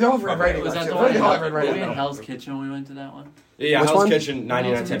to. They all have red writing. Was that the They one? all have red Were we writing. in Hell's Kitchen when we went to that one? Yeah, Which Hell's one? Kitchen,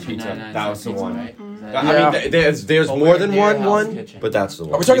 99-cent pizza. 99 That was the pizza, one. right? I mean, there's Oh, more we're than near one, Hell's Kitchen. but that's the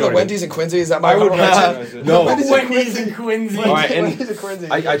one. Are we talking You know about what I Wendy's and Quincy? Is that my I would honorable have- mention? no. Wendy's and Quincy. All right, and Wendy's and Quincy.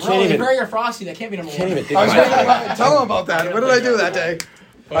 I Bro, can't even. Burger Frosty, that can't be number one. Can't even think I was about waiting in line. it. Tell them about that. What did I do that day?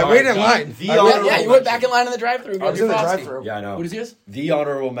 I waited in line. The I Yeah, honorable yeah, you went back in line in the drive-thru. I was in the drive-thru. Yeah, I know. What is yours? The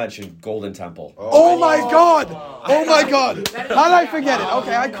honorable mention, Golden Temple. Oh my god! Oh my god! How did I forget it?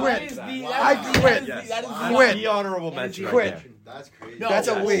 Okay, I quit. I quit. Quit. The honorable mention. Quit. Right there. That's crazy. No, That's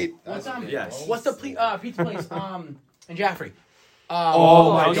elite. Yes. What's the pizza place in Jaffrey?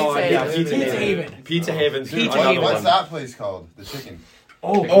 Oh my Pizza god, yeah, Haven. Pizza Haven. Pizza Haven. Pizza Another Haven. What's one. that place called? The chicken.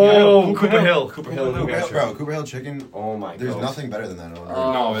 Oh, Cooper Hill. Cooper Hill, New Cooper Hill, Hampshire. bro. Cooper Hill chicken. Oh my god. There's nothing better than that.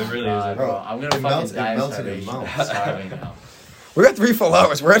 No, it really isn't. Bro, I'm gonna it melts- fucking die it of melts in your starvation. mouth. Starving now. We're at 3 full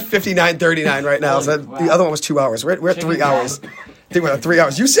hours. We're at 59:39 right now. So the other one was 2 hours. We're at 3 hours. I think we're at 3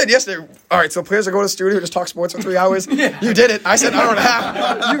 hours. You said yesterday, all right, so players are going to the studio, just talk sports for 3 hours. You did it. I said hour and a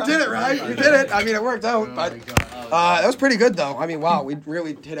half. You did it, right? You did it. I mean, it worked out. But that was pretty good, though. I mean, wow, we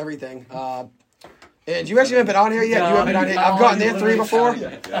really hit everything. And you actually haven't been on here yet? You haven't been on here? I've gotten their 3 before.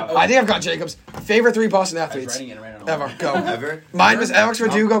 I think I've got Jacob's. Favorite 3 Boston athletes ever. Go. Ever? Mine was Alex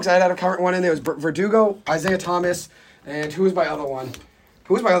Verdugo, because I had a current one in there. It was Verdugo, Isaiah Thomas, and who was my other one?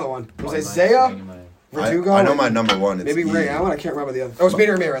 Who was my other one? It was Isaiah, Verdugo. I know my number one. It's Maybe Ray easy. Allen. I can't remember the other. Oh, it was Manny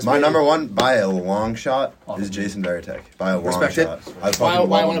Ramirez. My number one by a long shot is Jason Varitek. By a long Respect it. shot. I Why fucking I love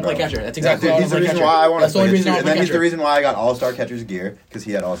want him, to play bro. catcher. That's exactly why I He's want the to play reason catcher. why I want That's to the only play reason I catcher. want And to then play he's the catcher. reason why I got All-Star catcher's gear, because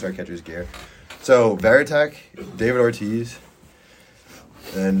he had All-Star catcher's gear. So Varitek, David Ortiz,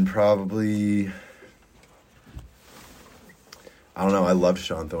 and probably I don't know. I loved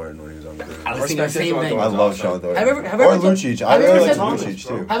Shawn Thornton when he was on the team. I was thinking the same thing. I love Shawn Thornton. Have you ever Or told- Lucic. I have you really ever like said- Lucic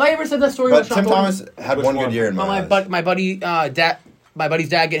too. Have I ever said that story But about Shawn Tim Thornton? Thomas had one good year in my eyes. My buddy's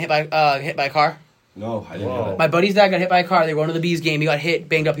dad getting hit by a car. No, I didn't know that. My buddy's dad got hit by a car. They were going to the Bees game. He got hit,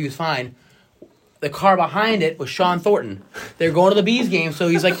 banged up. He was fine. The car behind it was Shawn Thornton. They were going to the Bees game, so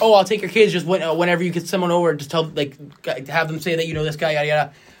he's like, "Oh, I'll take your kids. Just whenever you get someone over, just have them say that you know this guy, yada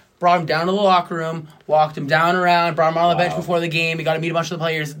yada." Brought him down to the locker room, walked him down around, brought him on the bench before the game. He got to meet a bunch of the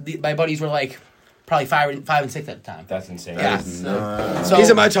players. My buddies were like probably 5 and 6 at the time. That's insane. Yeah. So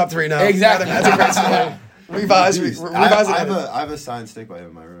He's in my top 3 now. Exactly. That's a great story. Revise it. I have a signed stick by him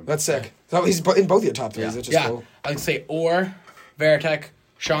in my room. That's sick. So he's in both your top 3s. It's just yeah, cool. I would say Orr, Varitek,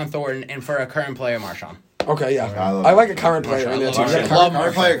 Shawn Thornton, and for a current player, Marshawn. Okay, yeah. love I like a current player in there too. Marshawn. You got a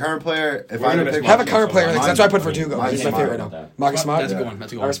Love Current player. If We're I gonna had to pick have a one, current player. mine's- That's why I put Verdugo. mine's He's my Smart. favorite now. Marcus Smart. That's a good one.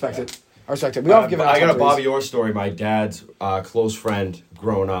 That's a good I one. respect it. I respect it. We all given. I got a Bobby Orr story. My dad's close friend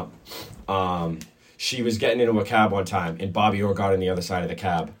growing up. She was getting into a cab one time, and Bobby Orr got on the other side of the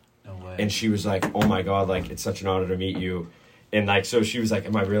cab. No way. And she was like, "Oh my god, like it's such an honor to meet you." And like, so she was like,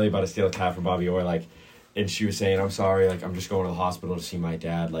 "Am I really about to steal a cab from Bobby Orr?" Like, and she was saying, "I'm sorry, like I'm just going to the hospital to see my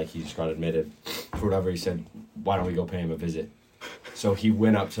dad. Like he just got admitted for whatever." He said, "Why don't we go pay him a visit?" So he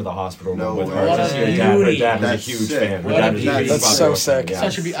went up to the hospital No with way. her What to a see her dad. Her beauty. dad was a That's huge sick. fan. Her What a dad was a beauty. huge That's Bobby so Orr sick. fan, yeah.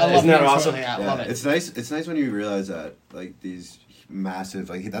 Such a be- I love Isn't that being awesome? so- yeah, I love it. It's nice. It's nice when you realize that like these massive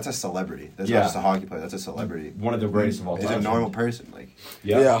that's a celebrity. That's Yeah. not just a hockey player. That's a celebrity. One of the greatest of all He's time. a normal person. Like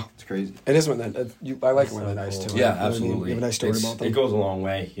Yeah. it's crazy. It is when that. I like it when they're nice too. Yeah, You know what I mean? absolutely. You have a nice story It's- about them. It goes a long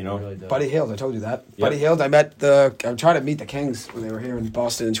way, you know. Buddy Hield, I told you that. Yep. Buddy Hield, I'm trying to meet the Kings when they were here in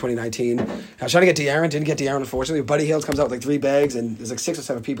Boston in 2019. I was trying to get De'Aaron, didn't get De'Aaron unfortunately. Buddy Hield comes out with like 3 bags, and there's like 6 or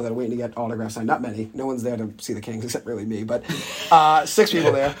 7 people that are waiting to get autographs signed. Not many. No one's there to see the Kings except really me, but 6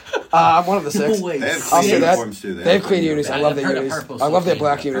 people there. I'm one of the 6. They have I'll clean say that. uniforms too. They have clean unis. I love their I've heard of unis. purple, I love their so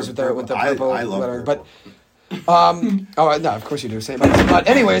black clean. unis with the purple I love lettering. purple. But oh no, of course you do. Same. But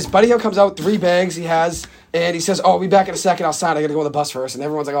anyways, Buddy Hill comes out 3 bags he has, and he says, "Oh, I'll be back in a second. I'll sign. I got to go on the bus first." And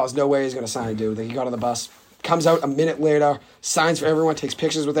everyone's like, "Oh, there's no way he's gonna sign, dude." Then he got on the bus, comes out a minute later, signs for everyone, takes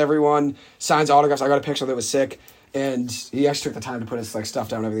pictures with everyone, signs autographs. I got a picture that was sick, and he actually took the time to put his like stuff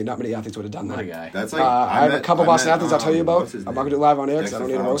down and everything. Not many athletes would have done that. What a guy. That's like I have a couple Boston athletes I'll tell you about. what's his I'm not name? gonna do it live on air because I don't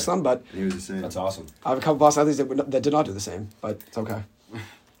need to Dexter roast them, but He was the same. That's awesome. I have a couple Boston athletes that did not do the same, but it's okay.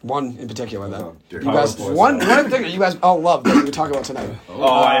 One in particular that Dirty you guys, Power one Boys. in particular you guys all love that we were talking about tonight. Oh,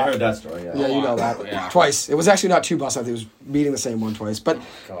 I heard that story. Yeah. Yeah, you know that. yeah. Twice. It was actually not 2 Boston athletes. It was meeting the same one twice. But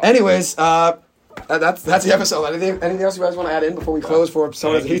anyways, that's the episode. Anything else you guys want to add in before we close for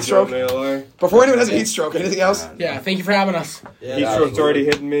someone has a heat stroke? Before anyone has a heat stroke, anything else? Yeah, thank you for having us. Heat stroke's already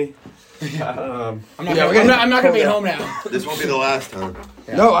hitting me. I'm not gonna be at home now. This won't be the last time.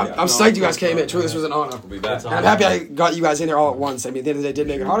 No, I'm psyched you guys came in. Truly, this was an honor. We'll be back. And I'm happy I got you guys in there all at once. I mean, at the end of the day, it did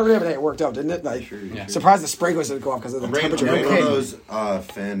make it harder, but it worked out, didn't it? Like, surprised the sprinklers didn't go up because of the temperature. Bring one of those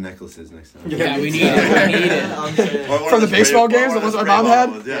fan necklaces next time. Yeah, we need it. From the baseball games, the ones my mom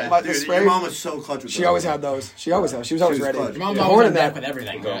had? Yeah, My- dude, spray? your mom was so clutch with She those. always had those. She always had. She was always ready. clutch. Mom's Yeah, always more on than deck that. with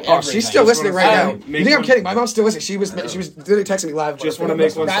everything. Oh, she's still listening right now. Make You think I'm one- kidding? My mom's still listening. She was literally texting me live. Just want to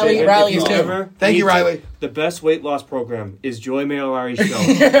make one Riley- statement. Riley If is you too. ever Thank you, need to- Riley. The best weight loss program is Joy Mailari's show.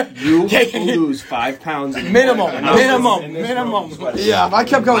 You will lose 5 pounds. Minimum. Yeah, if I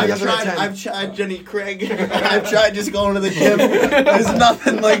kept going, you I've guys would have 10. tried Jenny Craig. I've tried just going to the gym. There's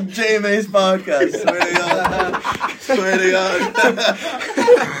nothing like JMA's podcast. Swear to God.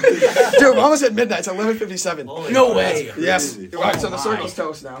 Dude, we're almost at midnight. It's 11:57. No way. Yes. All right, so the circle's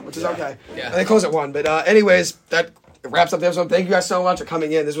toast now, which is okay. Yeah. And they close at 1. But anyways, that wraps up the episode. Thank you guys so much for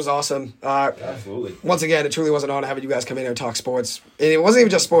coming in. This was awesome. Absolutely. Once again, it truly was an honor having you guys come in here and talk sports. And it wasn't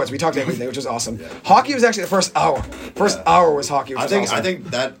even just sports. We talked everything, which was awesome. Hockey was actually the first hour. First hour was hockey, which was awesome. I think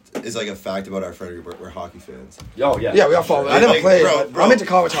that is like a fact about our friend group. We're hockey fans. Oh, yeah. Yeah, we all follow. I never Like, played, bro, but I'm into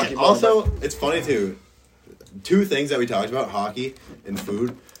college hockey. more, Also, it's funny too. 2 things that we talked about: hockey and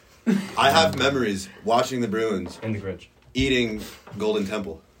food. I have memories watching the Bruins In the Grinch. eating Golden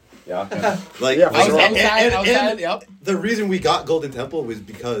Temple. Yeah. Like, Yeah, for I was sure. outside. Yep. the reason we got Golden Temple was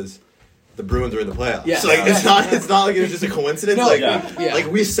because the Bruins were in the playoffs. Yeah. So like it's not like it was just a coincidence. No, like yeah.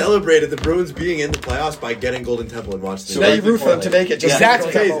 like we celebrated the Bruins being in the playoffs by getting Golden Temple and watched the So now you root for them to make it. Just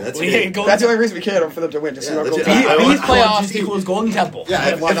Exactly. to go That's Temple. crazy. That's the only reason we care for them to win. Just so Yeah, you know, legit. go Temple. These I playoffs equals Golden Temple. Yeah,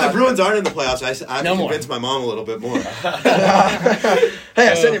 if Why the not? Bruins aren't in the playoffs, I have No to more. convince my mom a little bit more. Hey,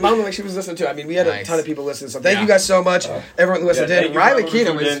 I said your mom like she was listening to. I mean, we had a Nice. ton of people listening. So thank Yeah. you guys so much. Everyone who listened Yeah, in. thank you Riley for Keaton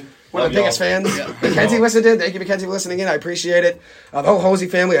everyone who was tuned in. one of the Love biggest y'all. fans. Mackenzie listened in. Thank you, Mackenzie, for listening in. I appreciate it. The whole Hosey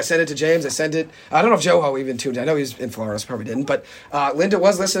family. I sent it to James. I sent it. I don't know if Joe Ho even tuned in. I know he's in Florida, so probably didn't. But Linda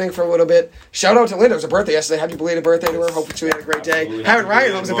was listening for a little bit. Shout out to Linda. It was her birthday yesterday. Happy belated birthday to her. Hopefully she had a great day. Absolutely. Having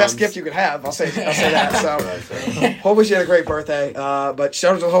Ryan was the best Moms. gift you could have. I'll say that. So hopefully she had a great birthday. But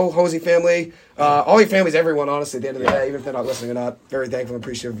shout out to the whole Hosey family. All your families, everyone, honestly, at the end of the day, even if they're not listening or not, very thankful and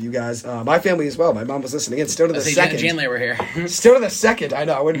appreciative of you guys. My family as well. My mom was listening in. Still to the Let's say Jen and second. Janley were here. Still to the second. I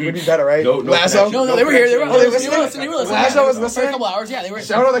know. Would be better, right? No Lasso? connection. No, they were here. They were Oh, they listening. listening? They were listening. Lasso was For listening? a couple hours. Yeah, they were.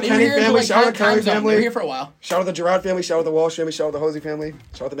 Shout out to the they were Kenny here until, family, like, shout out to the time Kelley zone. family. They were here for a while. Shout out to the Gerard family. Shout out to the Walsh family. Shout out to the Hosey family.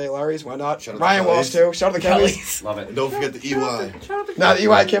 Shout out to the Bailey. Why not? Shout out to Ryan the Walsh, too. Shout out to the Kellys. Love it. And don't forget the EY. No, the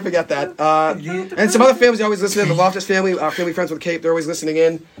EY, can't forget that. And some other families always listen in. The Loftus family, our family friends with Cape, they're always listening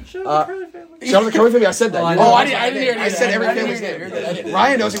in. Shout out to the Curry family. I said that. Oh, I didn't hear it. I said every family's name.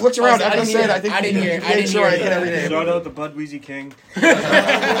 Ryan knows. He looks around. After I said, I think I didn't hear it. he made sure I hit every name. Shout out to Bud Weezy King.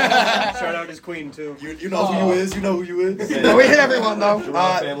 Shout out his queen, too. You know who you is. You know who you is. No, we hit everyone though.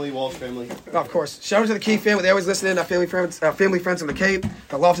 family, Walsh family. Of course. Shout out to the Key family. They always listen in. Our family friends from the Cape.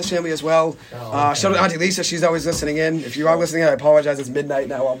 The Loftus family as well. Shout out to Auntie Lisa. She's always listening in. If you are listening in, I apologize. It's midnight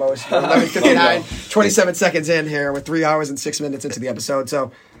now almost. 11:59. 27 seconds in here. We're 3 hours and 6 minutes into the episode.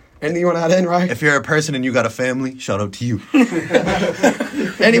 So, anything you want to add in, Ryan? If you're a person and you got a family, shout out to you.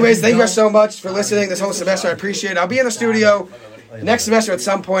 Anyways, thank you guys so much for listening this whole semester. I appreciate it. I'll be in the studio next semester at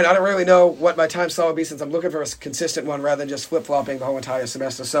some point. I don't really know what my time slot will be since I'm looking for a consistent one rather than just flip-flopping the whole entire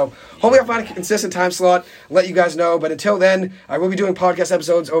semester. So hopefully I'll find a consistent time slot, let you guys know. But until then, I will be doing podcast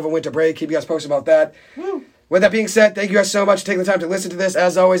episodes over winter break. Keep you guys posted about that. With that being said, thank you guys so much for taking the time to listen to this.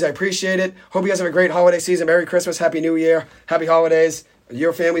 As always, I appreciate it. Hope you guys have a great holiday season. Merry Christmas, Happy New Year, Happy Holidays.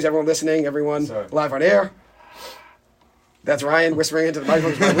 Your families, everyone listening, everyone live on air. That's Ryan whispering into the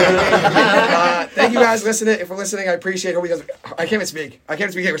microphone. Thank you guys listening. If we're listening, I appreciate it. Hope you guys. I can't even speak. I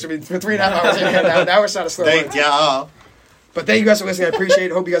can't speak English. I mean, for 3.5 hours in here now. Now we're starting to slow Thank down. y'all. But thank you guys for listening. I appreciate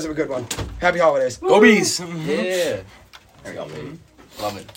it. Hope you guys have a good one. Happy holidays. Go Bees. Yeah. There you go, baby. Love it.